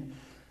tin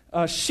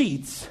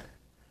sheets,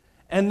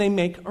 and they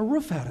make a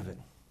roof out of it.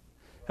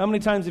 How many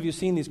times have you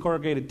seen these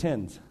corrugated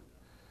tins?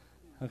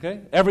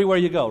 Okay, everywhere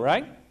you go,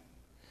 right?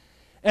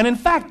 And in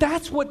fact,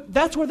 that's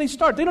where they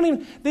start. They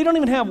don't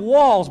even have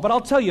walls, but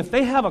I'll tell you, if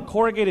they have a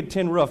corrugated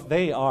tin roof,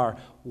 they are,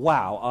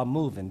 a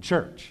moving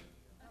church.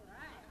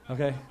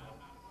 Okay?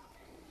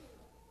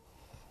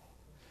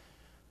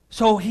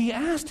 So he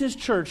asked his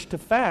church to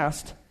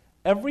fast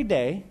every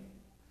day,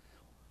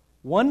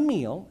 one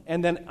meal,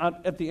 and then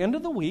at the end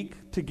of the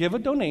week to give a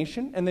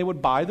donation, and they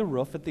would buy the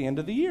roof at the end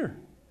of the year.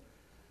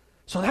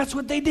 So that's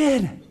what they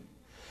did.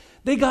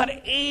 They got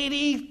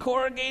 80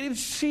 corrugated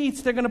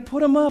sheets. They're going to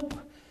put them up.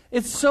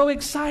 It's so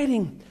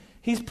exciting.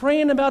 He's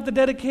praying about the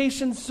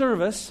dedication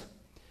service,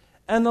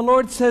 and the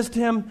Lord says to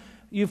him,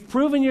 you've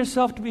proven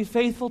yourself to be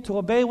faithful to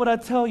obey what I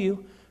tell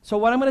you. So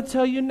what I'm going to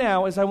tell you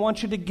now is I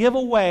want you to give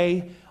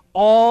away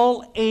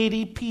all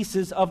 80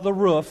 pieces of the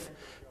roof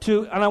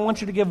and I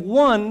want you to give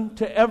one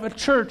to every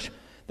church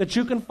that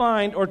you can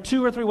find, or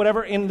 2 or 3,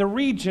 whatever, in the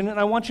region, and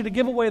I want you to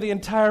give away the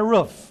entire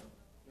roof.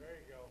 There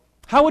you go.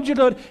 How would you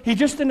do it? He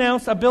just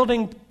announced a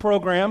building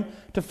program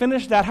to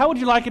finish that. How would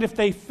you like it if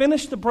they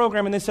finished the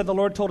program and they said, the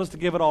Lord told us to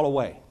give it all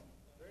away?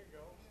 There you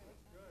go.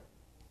 That's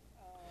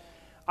good.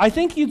 I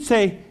think you'd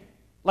say,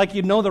 like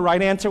you'd know the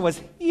right answer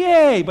was,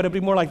 yay, but it'd be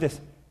more like this,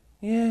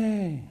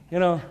 yay, you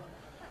know.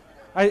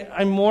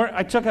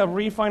 I took a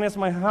refinance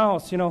my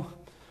house, you know.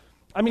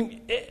 I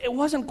mean, it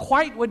wasn't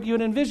quite what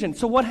you'd envisioned.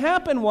 So what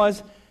happened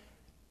was,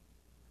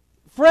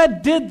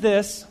 Fred did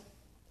this,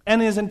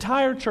 and his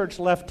entire church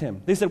left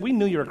him. They said, we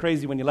knew you were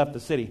crazy when you left the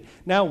city.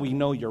 Now we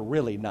know you're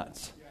really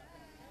nuts.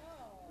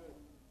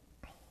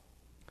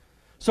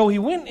 So he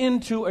went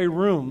into a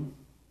room,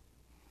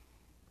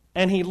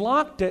 and he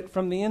locked it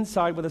from the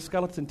inside with a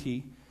skeleton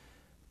key,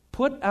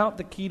 put out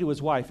the key to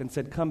his wife, and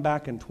said, come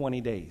back in 20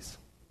 days.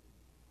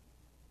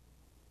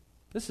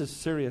 This is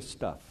serious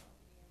stuff.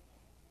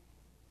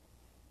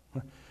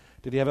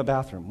 Did he have a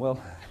bathroom? Well,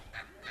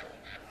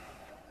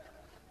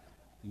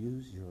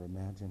 use your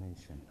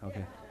imagination.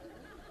 Okay.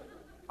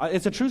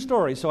 It's a true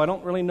story, so I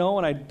don't really know,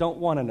 and I don't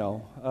want to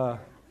know.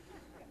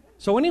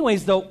 So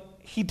anyways, though,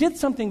 he did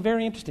something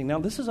very interesting.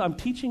 Now, I'm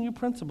teaching you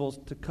principles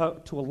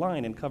to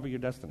align and cover your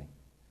destiny.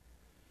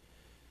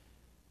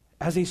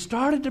 As he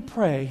started to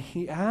pray,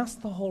 he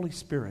asked the Holy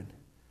Spirit.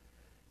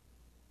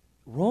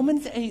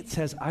 Romans 8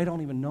 says, I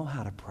don't even know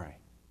how to pray.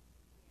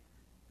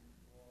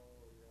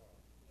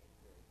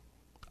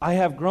 I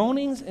have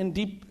groanings and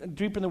deep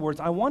in the words.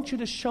 I want you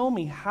to show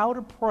me how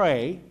to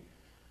pray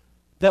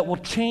that will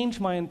change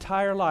my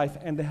entire life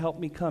and to help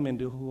me come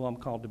into who I'm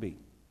called to be.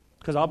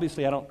 Because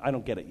obviously I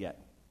don't get it yet.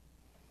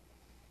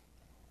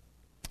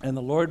 And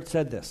the Lord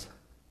said this.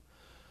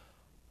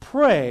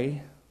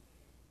 Pray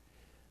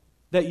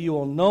that you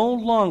will no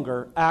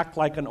longer act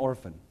like an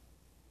orphan.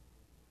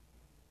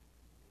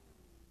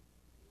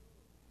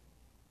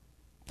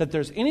 That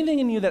there's anything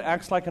in you that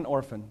acts like an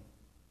orphan,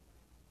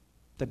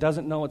 that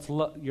doesn't know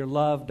your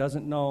love,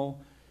 doesn't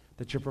know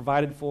that you're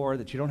provided for,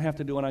 that you don't have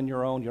to do it on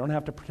your own, you don't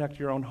have to protect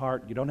your own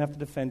heart, you don't have to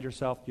defend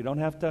yourself, you don't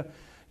have to,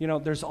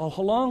 there's a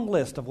long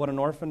list of what an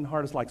orphan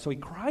heart is like. So he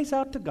cries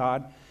out to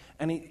God,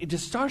 and he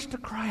just starts to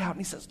cry out, and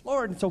he says,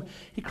 Lord, and so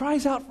he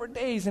cries out for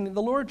days, and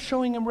the Lord's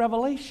showing him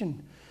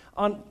revelation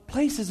on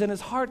places in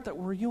his heart that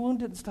were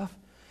wounded and stuff,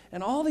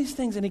 and all these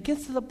things, and he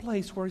gets to the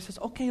place where he says,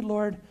 okay,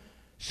 Lord,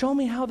 show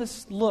me how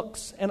this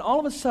looks, and all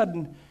of a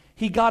sudden,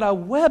 he got a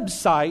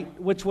website,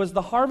 which was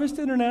the Harvest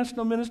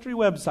International Ministry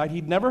website.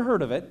 He'd never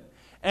heard of it.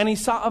 And he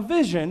saw a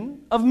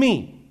vision of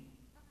me.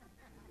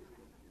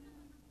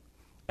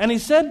 And he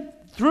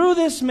said, through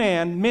this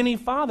man, many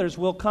fathers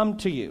will come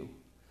to you.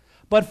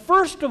 But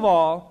first of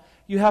all,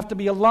 you have to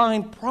be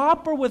aligned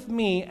proper with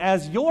me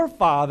as your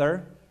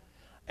father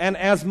and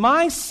as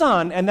my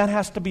son, and that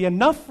has to be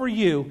enough for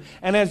you.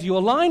 And as you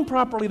align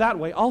properly that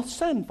way, I'll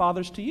send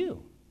fathers to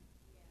you.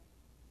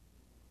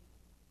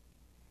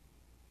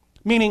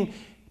 Meaning,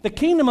 the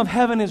kingdom of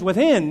heaven is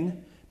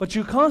within, but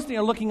you constantly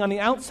are looking on the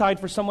outside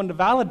for someone to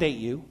validate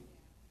you.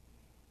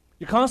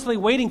 You're constantly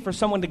waiting for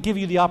someone to give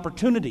you the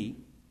opportunity.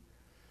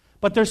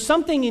 But there's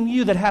something in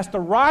you that has to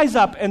rise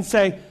up and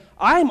say,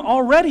 I'm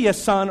already a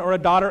son or a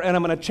daughter, and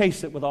I'm going to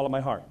chase it with all of my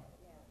heart.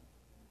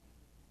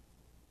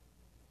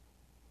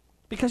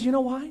 Because you know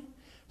why?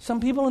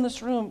 Some people in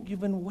this room, you've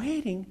been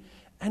waiting,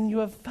 and you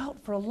have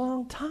felt for a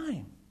long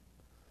time.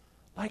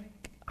 Like,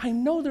 I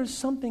know there's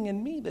something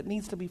in me that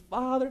needs to be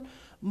fathered,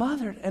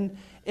 mothered, and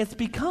it's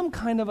become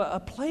kind of a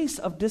place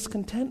of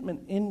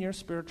discontentment in your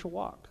spiritual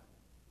walk.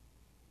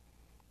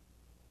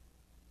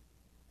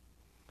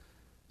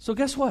 So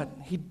guess what?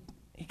 He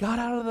got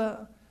out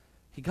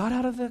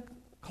of the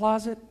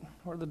closet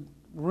or the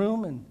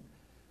room and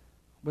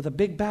with a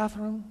big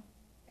bathroom.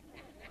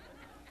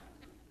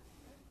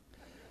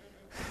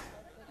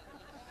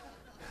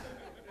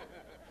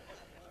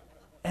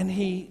 And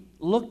he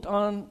looked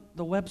on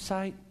the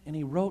website, and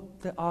he wrote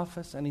the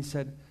office, and he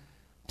said,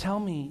 tell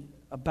me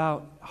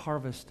about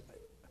Harvest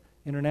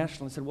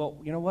International. He said, well,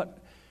 you know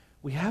what?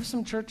 We have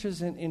some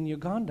churches in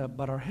Uganda,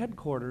 but our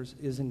headquarters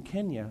is in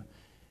Kenya,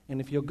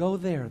 and if you'll go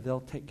there, they'll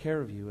take care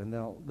of you, and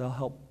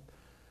they'll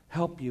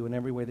help you in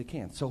every way they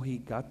can. So he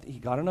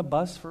got on a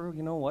bus for,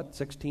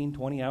 16,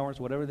 20 hours,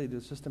 whatever they do.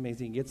 It's just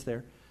amazing. He gets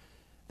there.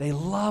 They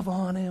love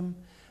on him.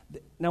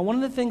 Now, one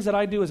of the things that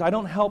I do is I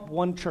don't help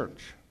one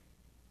church.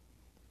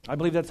 I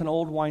believe that's an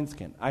old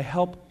wineskin.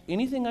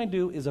 Anything I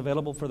do is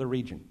available for the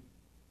region.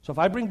 So if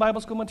I bring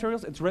Bible school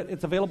materials,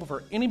 it's available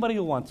for anybody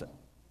who wants it.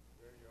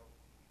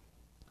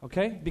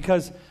 Okay?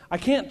 Because I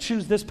can't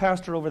choose this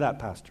pastor over that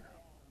pastor.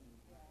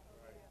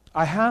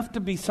 I have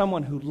to be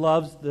someone who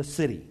loves the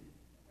city.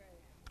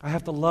 I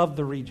have to love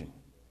the region.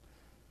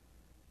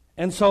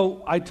 And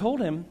so I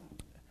told him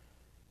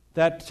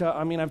that,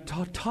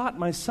 I've taught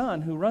my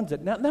son who runs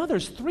it. Now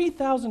there's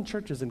 3,000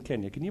 churches in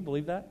Kenya. Can you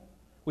believe that?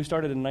 We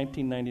started in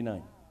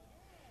 1999.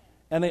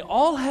 And they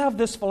all have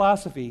this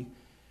philosophy,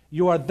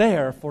 you are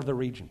there for the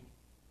region.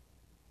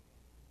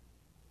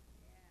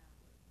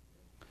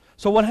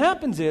 So what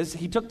happens is,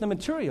 he took the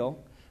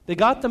material, They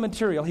got the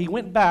material. He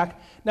went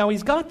back. Now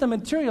he's got the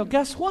material.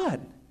 Guess what?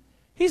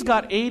 He's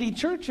got 80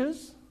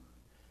 churches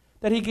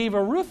that he gave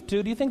a roof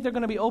to. Do you think they're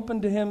going to be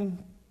open to him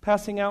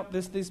passing out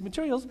these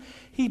materials?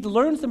 He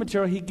learns the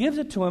material. He gives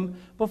it to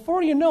him.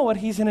 Before you know it,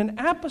 he's in an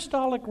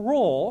apostolic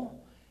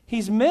role.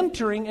 He's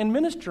mentoring and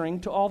ministering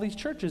to all these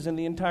churches in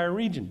the entire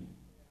region.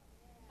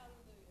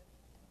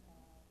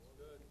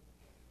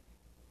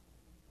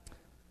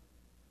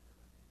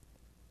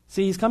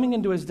 See, he's coming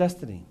into his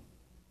destiny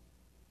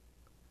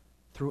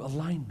through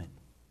alignment.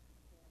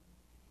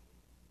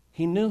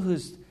 He knew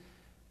it's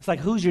like,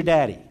 who's your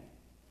daddy?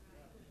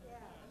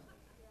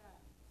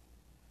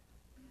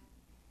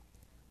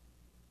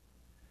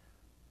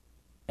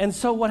 And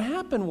so what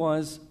happened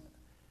was,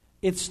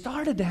 it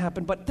started to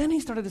happen, but then he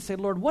started to say,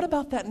 Lord, what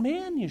about that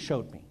man you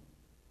showed me?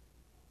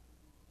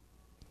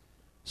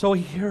 So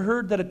he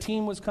heard that a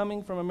team was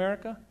coming from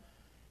America.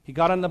 He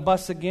got on the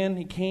bus again.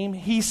 He came.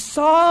 He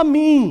saw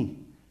me.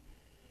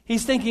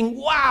 He's thinking,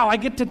 wow, I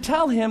get to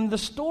tell him the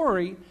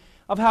story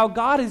of how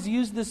God has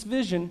used this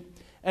vision.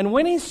 And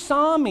when he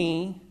saw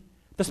me,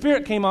 the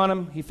Spirit came on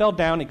him. He fell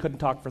down. He couldn't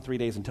talk for 3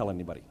 days and tell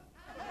anybody.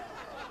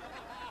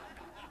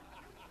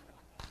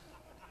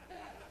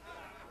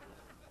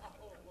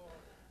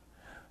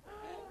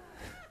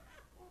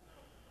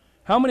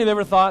 How many have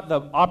ever thought the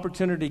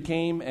opportunity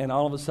came and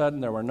all of a sudden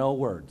there were no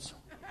words?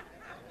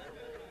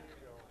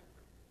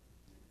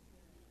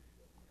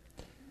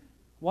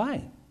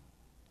 Why?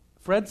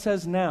 Fred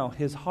says now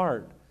his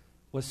heart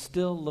was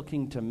still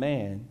looking to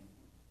man,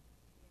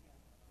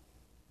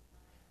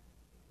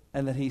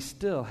 and that he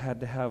still had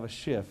to have a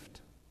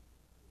shift.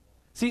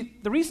 See,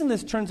 the reason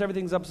this turns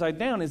everything upside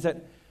down is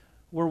that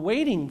we're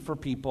waiting for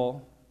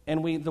people,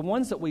 and the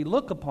ones that we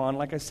look upon,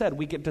 like I said,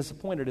 we get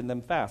disappointed in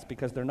them fast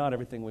because they're not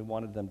everything we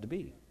wanted them to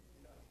be.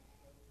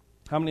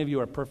 How many of you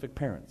are perfect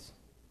parents?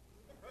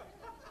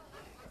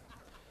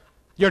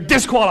 You're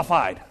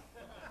disqualified.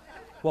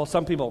 Well,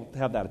 some people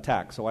have that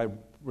attack, so I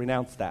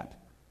renounce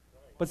that.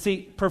 But see,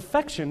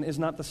 perfection is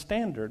not the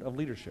standard of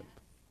leadership.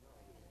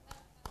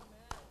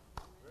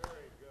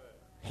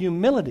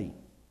 Humility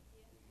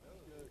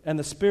and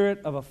the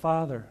spirit of a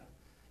father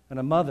and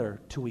a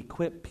mother to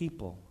equip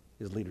people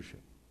is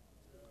leadership.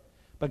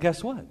 But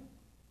guess what?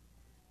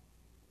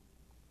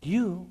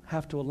 You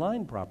have to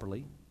align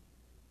properly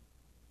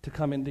to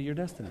come into your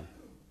destiny.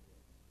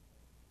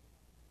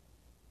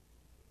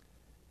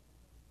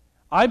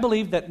 I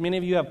believe that many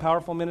of you have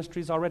powerful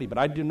ministries already, but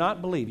I do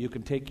not believe you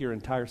can take your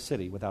entire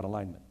city without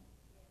alignment.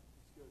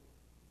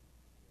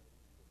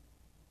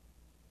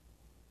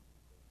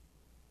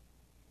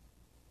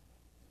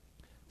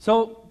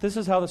 So this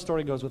is how the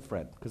story goes with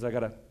Fred, because I got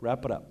to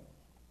wrap it up.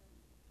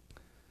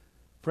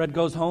 Fred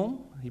goes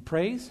home, he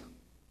prays,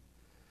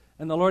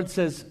 and the Lord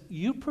says,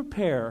 you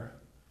prepare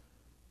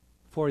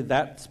for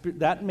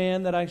that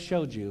man that I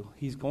showed you.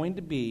 He is going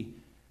to be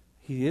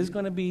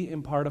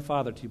in part a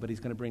father to you, but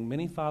he's going to bring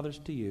many fathers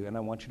to you, and I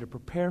want you to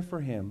prepare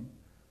for him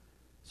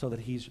so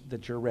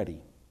that you're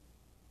ready.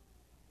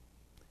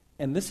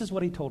 And this is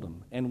what he told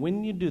him. And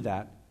when you do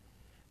that,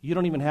 you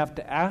don't even have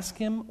to ask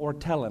him or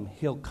tell him.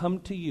 He'll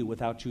come to you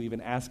without you even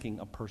asking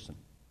a person.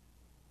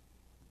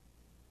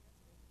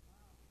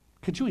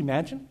 Could you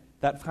imagine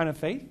that kind of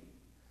faith?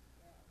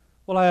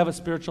 Well, I have a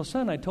spiritual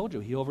son, I told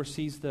you. He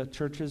oversees the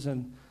churches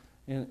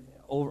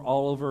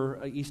all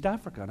over East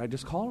Africa. And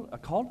I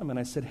called him and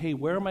I said, hey,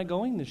 where am I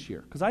going this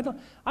year? Because I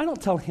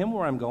don't tell him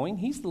where I'm going.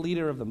 He's the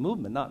leader of the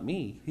movement, not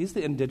me. He's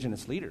the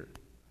indigenous leader.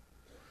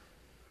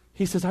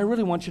 He says, I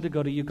really want you to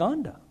go to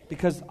Uganda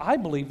because I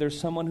believe there's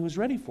someone who's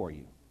ready for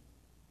you.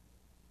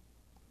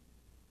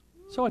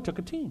 So I took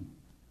a team.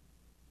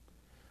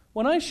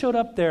 When I showed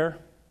up there,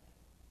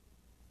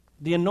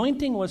 the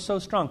anointing was so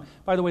strong.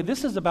 By the way,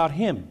 this is about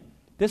him.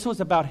 This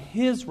was about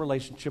his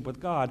relationship with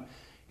God,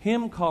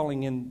 him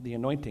calling in the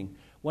anointing.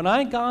 When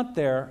I got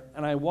there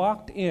and I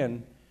walked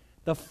in,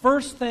 the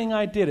first thing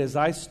I did is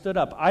I stood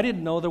up. I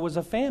didn't know there was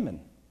a famine.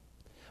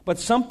 But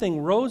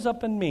something rose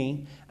up in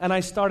me, and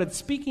I started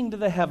speaking to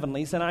the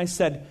heavenlies, and I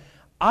said,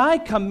 I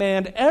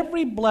command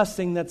every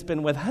blessing that's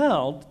been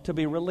withheld to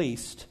be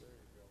released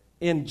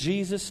in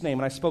Jesus' name.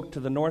 And I spoke to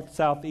the north,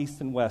 south, east,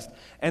 and west.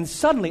 And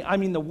suddenly,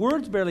 the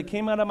words barely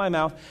came out of my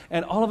mouth,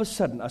 and all of a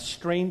sudden, a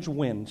strange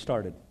wind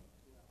started.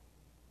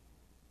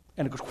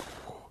 And it goes,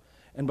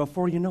 and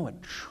before you know it,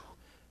 it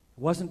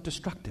wasn't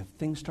destructive.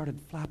 Things started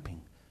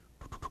flapping.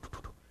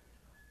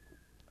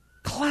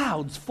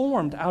 Clouds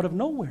formed out of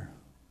nowhere.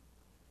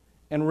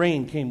 And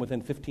rain came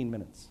within 15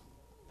 minutes.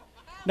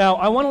 Now,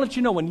 I want to let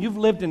you know, when you've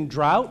lived in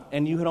drought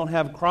and you don't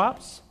have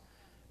crops,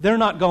 they're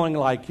not going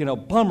like,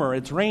 bummer,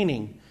 it's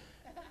raining.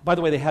 By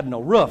the way, they had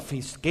no roof.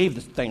 He gave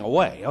this thing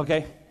away,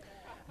 okay?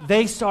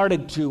 They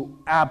started to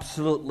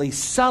absolutely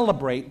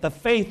celebrate. The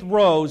faith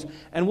rose.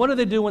 And what do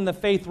they do when the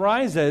faith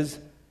rises?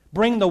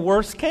 Bring the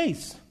worst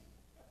case.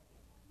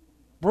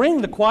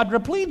 Bring the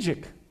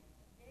quadriplegic.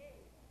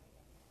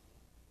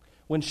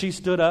 When she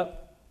stood up,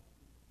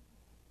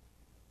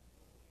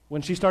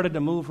 when she started to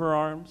move her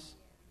arms,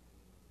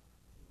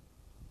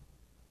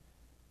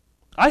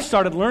 I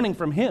started learning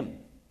from him.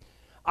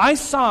 I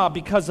saw,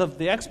 because of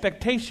the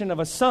expectation of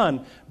a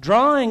son,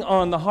 drawing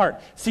on the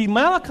heart. See,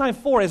 Malachi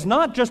 4 is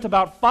not just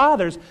about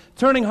fathers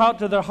turning out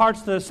to their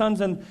hearts to their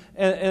sons and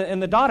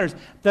the daughters.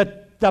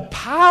 The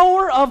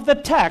power of the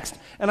text,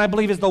 and I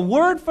believe is the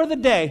word for the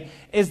day,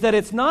 is that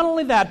it's not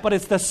only that, but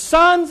it's the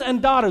sons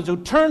and daughters who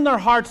turn their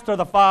hearts to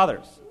the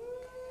fathers.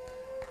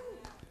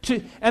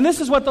 And this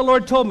is what the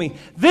Lord told me.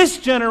 This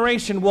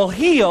generation will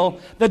heal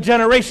the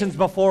generations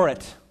before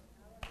it.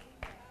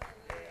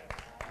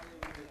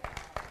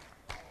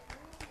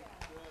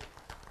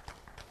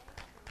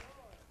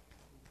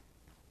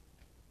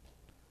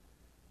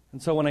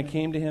 And so when I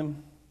came to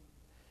him,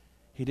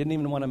 he didn't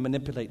even want to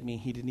manipulate me.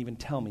 He didn't even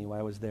tell me why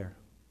I was there.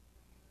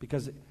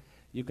 Because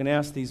you can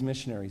ask these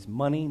missionaries,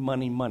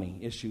 money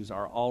issues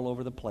are all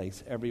over the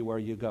place, everywhere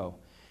you go.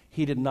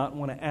 He did not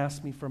want to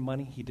ask me for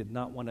money. He did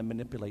not want to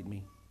manipulate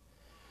me.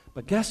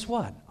 But guess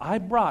what? I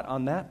brought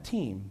on that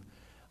team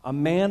a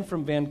man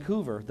from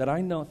Vancouver that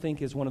I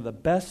think is one of the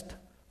best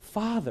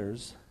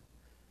fathers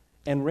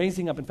and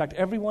raising up. In fact,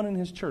 everyone in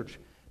his church,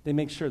 they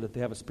make sure that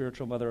they have a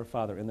spiritual mother or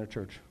father in their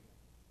church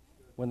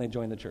when they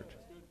join the church.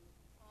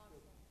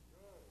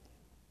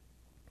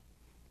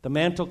 The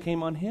mantle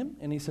came on him,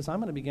 and he says, I'm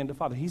going to begin to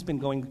father. He's been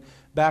going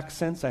back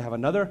since. I have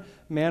another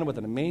man with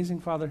an amazing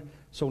father.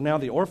 So now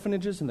the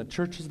orphanages and the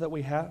churches that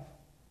we have,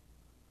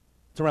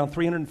 it's around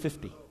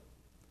 350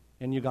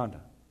 in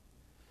Uganda.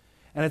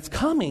 And it's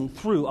coming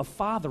through a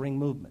fathering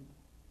movement.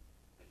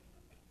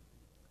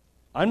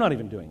 I'm not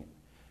even doing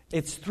it.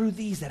 It's through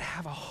these that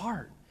have a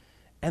heart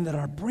and that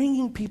are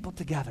bringing people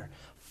together,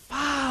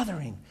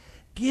 fathering,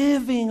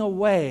 giving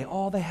away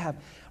all they have,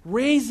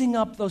 raising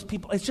up those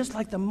people. It's just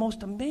like the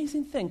most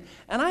amazing thing.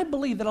 And I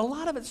believe that a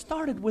lot of it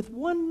started with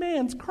one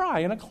man's cry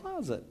in a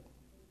closet.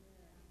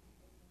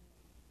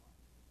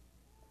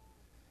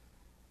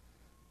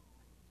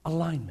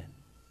 Alignment.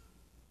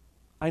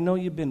 I know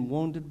you've been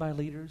wounded by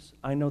leaders.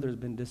 I know there's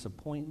been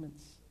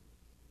disappointments.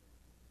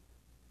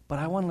 But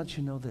I want to let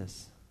you know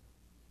this.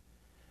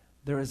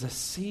 There is a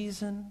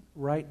season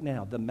right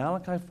now. The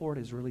Malachi 4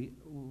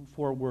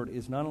 word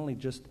is not only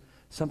just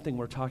something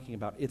we're talking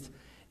about.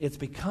 It's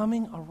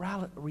becoming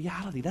a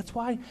reality. That's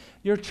why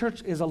your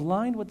church is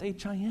aligned with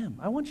HIM.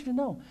 I want you to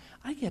know,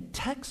 I get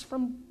texts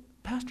from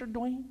Pastor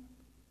Dwayne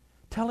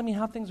telling me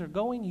how things are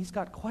going. He's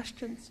got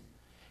questions.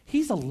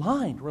 He's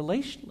aligned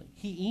relationally.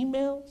 He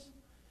emails.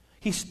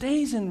 He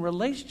stays in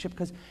relationship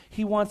because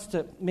he wants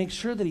to make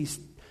sure that he's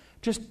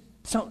just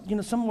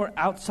somewhere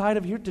outside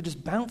of here to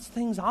just bounce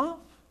things off.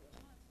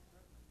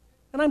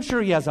 And I'm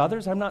sure he has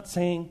others. I'm not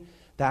saying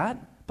that.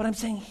 But I'm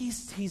saying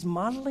he's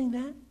modeling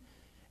that.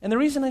 And the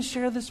reason I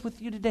share this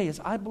with you today is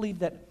I believe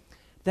that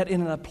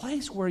in a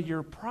place where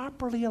you're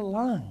properly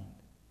aligned.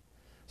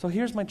 So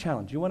here's my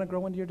challenge. You want to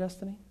grow into your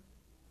destiny?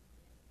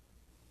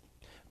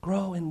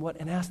 Grow in what?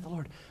 And ask the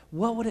Lord,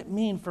 what would it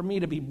mean for me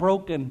to be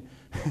broken,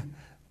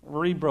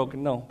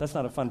 rebroken? No, that's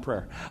not a fun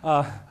prayer.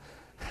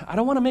 I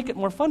don't want to make it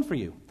more fun for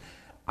you.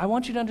 I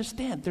want you to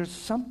understand there's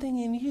something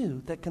in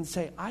you that can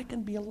say, I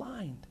can be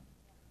aligned.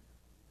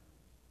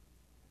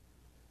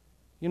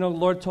 You know, the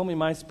Lord told me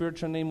my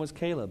spiritual name was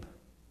Caleb.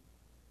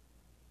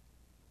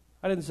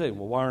 I didn't say,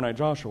 well, why aren't I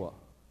Joshua?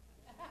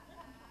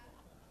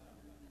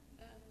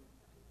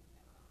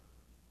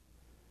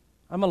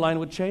 I'm aligned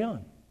with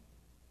Cheon.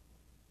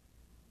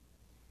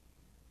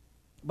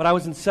 But I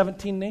was in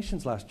 17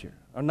 nations last year,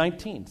 or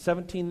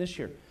 17 this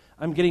year.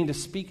 I'm getting to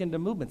speak into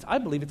movements. I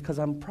believe it's because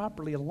I'm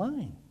properly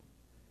aligned.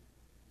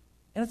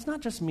 And it's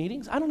not just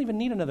meetings. I don't even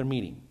need another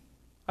meeting.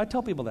 I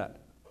tell people that.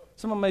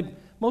 Some of my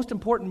most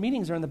important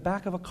meetings are in the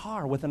back of a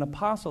car with an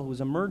apostle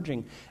who's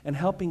emerging and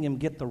helping him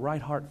get the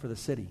right heart for the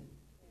city.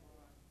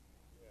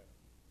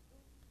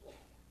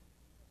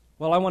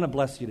 Well, I want to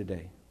bless you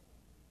today.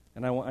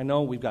 And I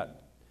know we've got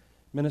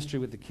ministry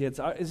with the kids.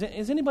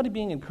 Is anybody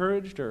being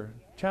encouraged or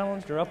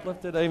challenged or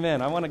uplifted?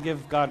 Amen. I want to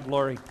give God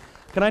glory.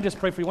 Can I just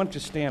pray for you? Why don't you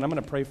stand? I'm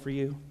going to pray for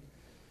you.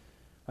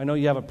 I know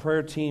you have a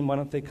prayer team. Why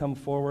don't they come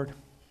forward?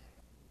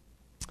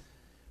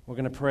 We're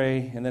going to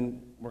pray, and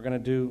then we're going to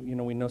do,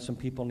 we know some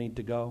people need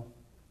to go.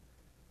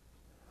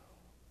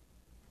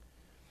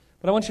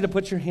 But I want you to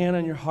put your hand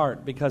on your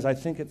heart because I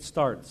think it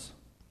starts.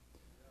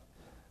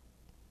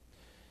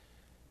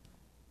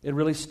 It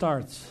really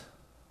starts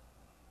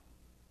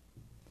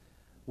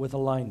with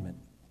alignment.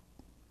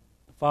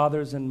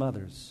 Fathers and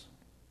mothers,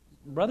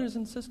 brothers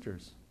and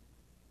sisters.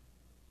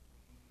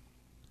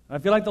 I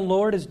feel like the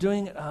Lord is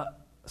doing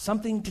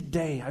something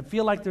today. I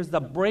feel like there's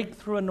the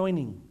breakthrough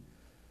anointing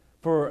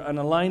for an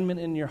alignment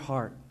in your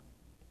heart.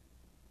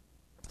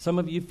 Some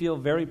of you feel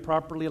very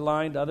properly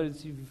aligned.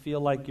 Others you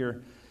feel like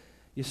you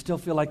still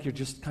feel like you're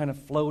just kind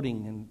of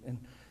floating and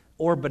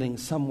orbiting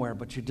somewhere,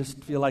 but you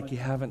just feel like you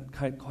haven't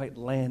quite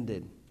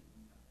landed.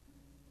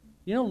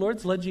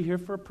 Lord's led you here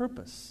for a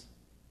purpose.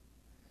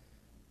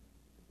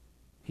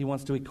 He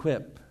wants to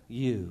equip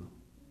you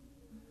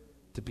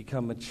to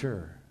become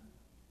mature.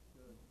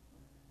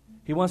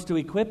 He wants to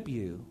equip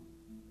you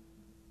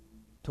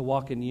to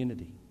walk in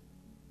unity.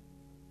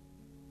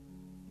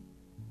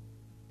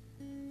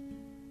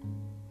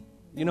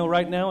 You know,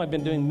 right now I've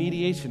been doing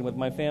mediation with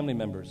my family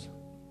members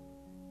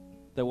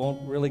that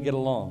won't really get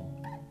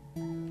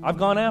along. I've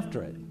gone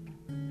after it.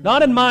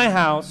 Not in my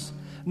house,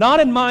 not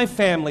in my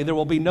family, there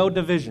will be no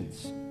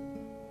divisions.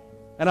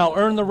 And I'll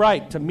earn the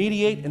right to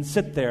mediate and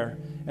sit there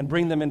and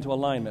bring them into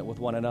alignment with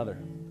one another.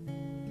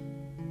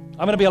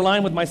 I'm going to be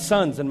aligned with my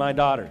sons and my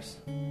daughters.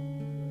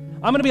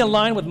 I'm going to be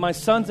aligned with my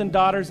sons and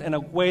daughters in a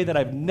way that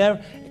I've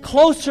never,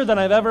 closer than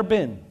I've ever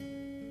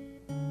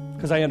been,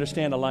 because I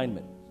understand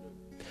alignment.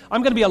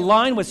 I'm going to be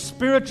aligned with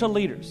spiritual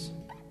leaders.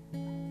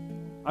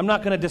 I'm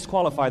not going to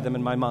disqualify them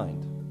in my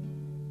mind.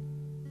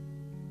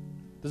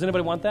 Does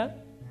anybody want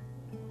that?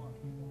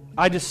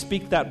 I just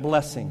speak that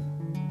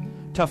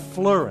blessing to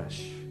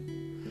flourish.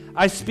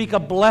 I speak a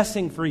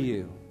blessing for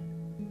you.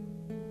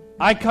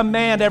 I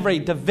command every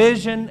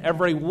division,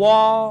 every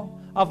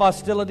wall of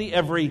hostility,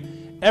 every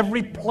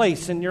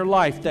place in your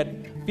life that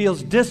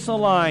feels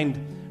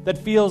disaligned, that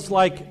feels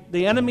like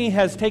the enemy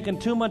has taken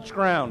too much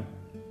ground.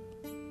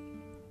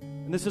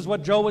 And this is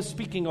what Joe was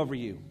speaking over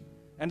you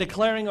and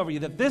declaring over you,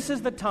 that this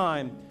is the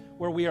time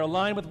where we are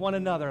aligned with one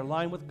another,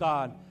 aligned with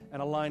God,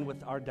 and aligned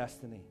with our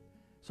destiny.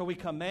 So we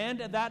command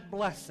that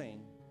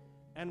blessing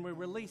and we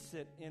release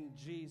it in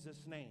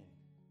Jesus' name.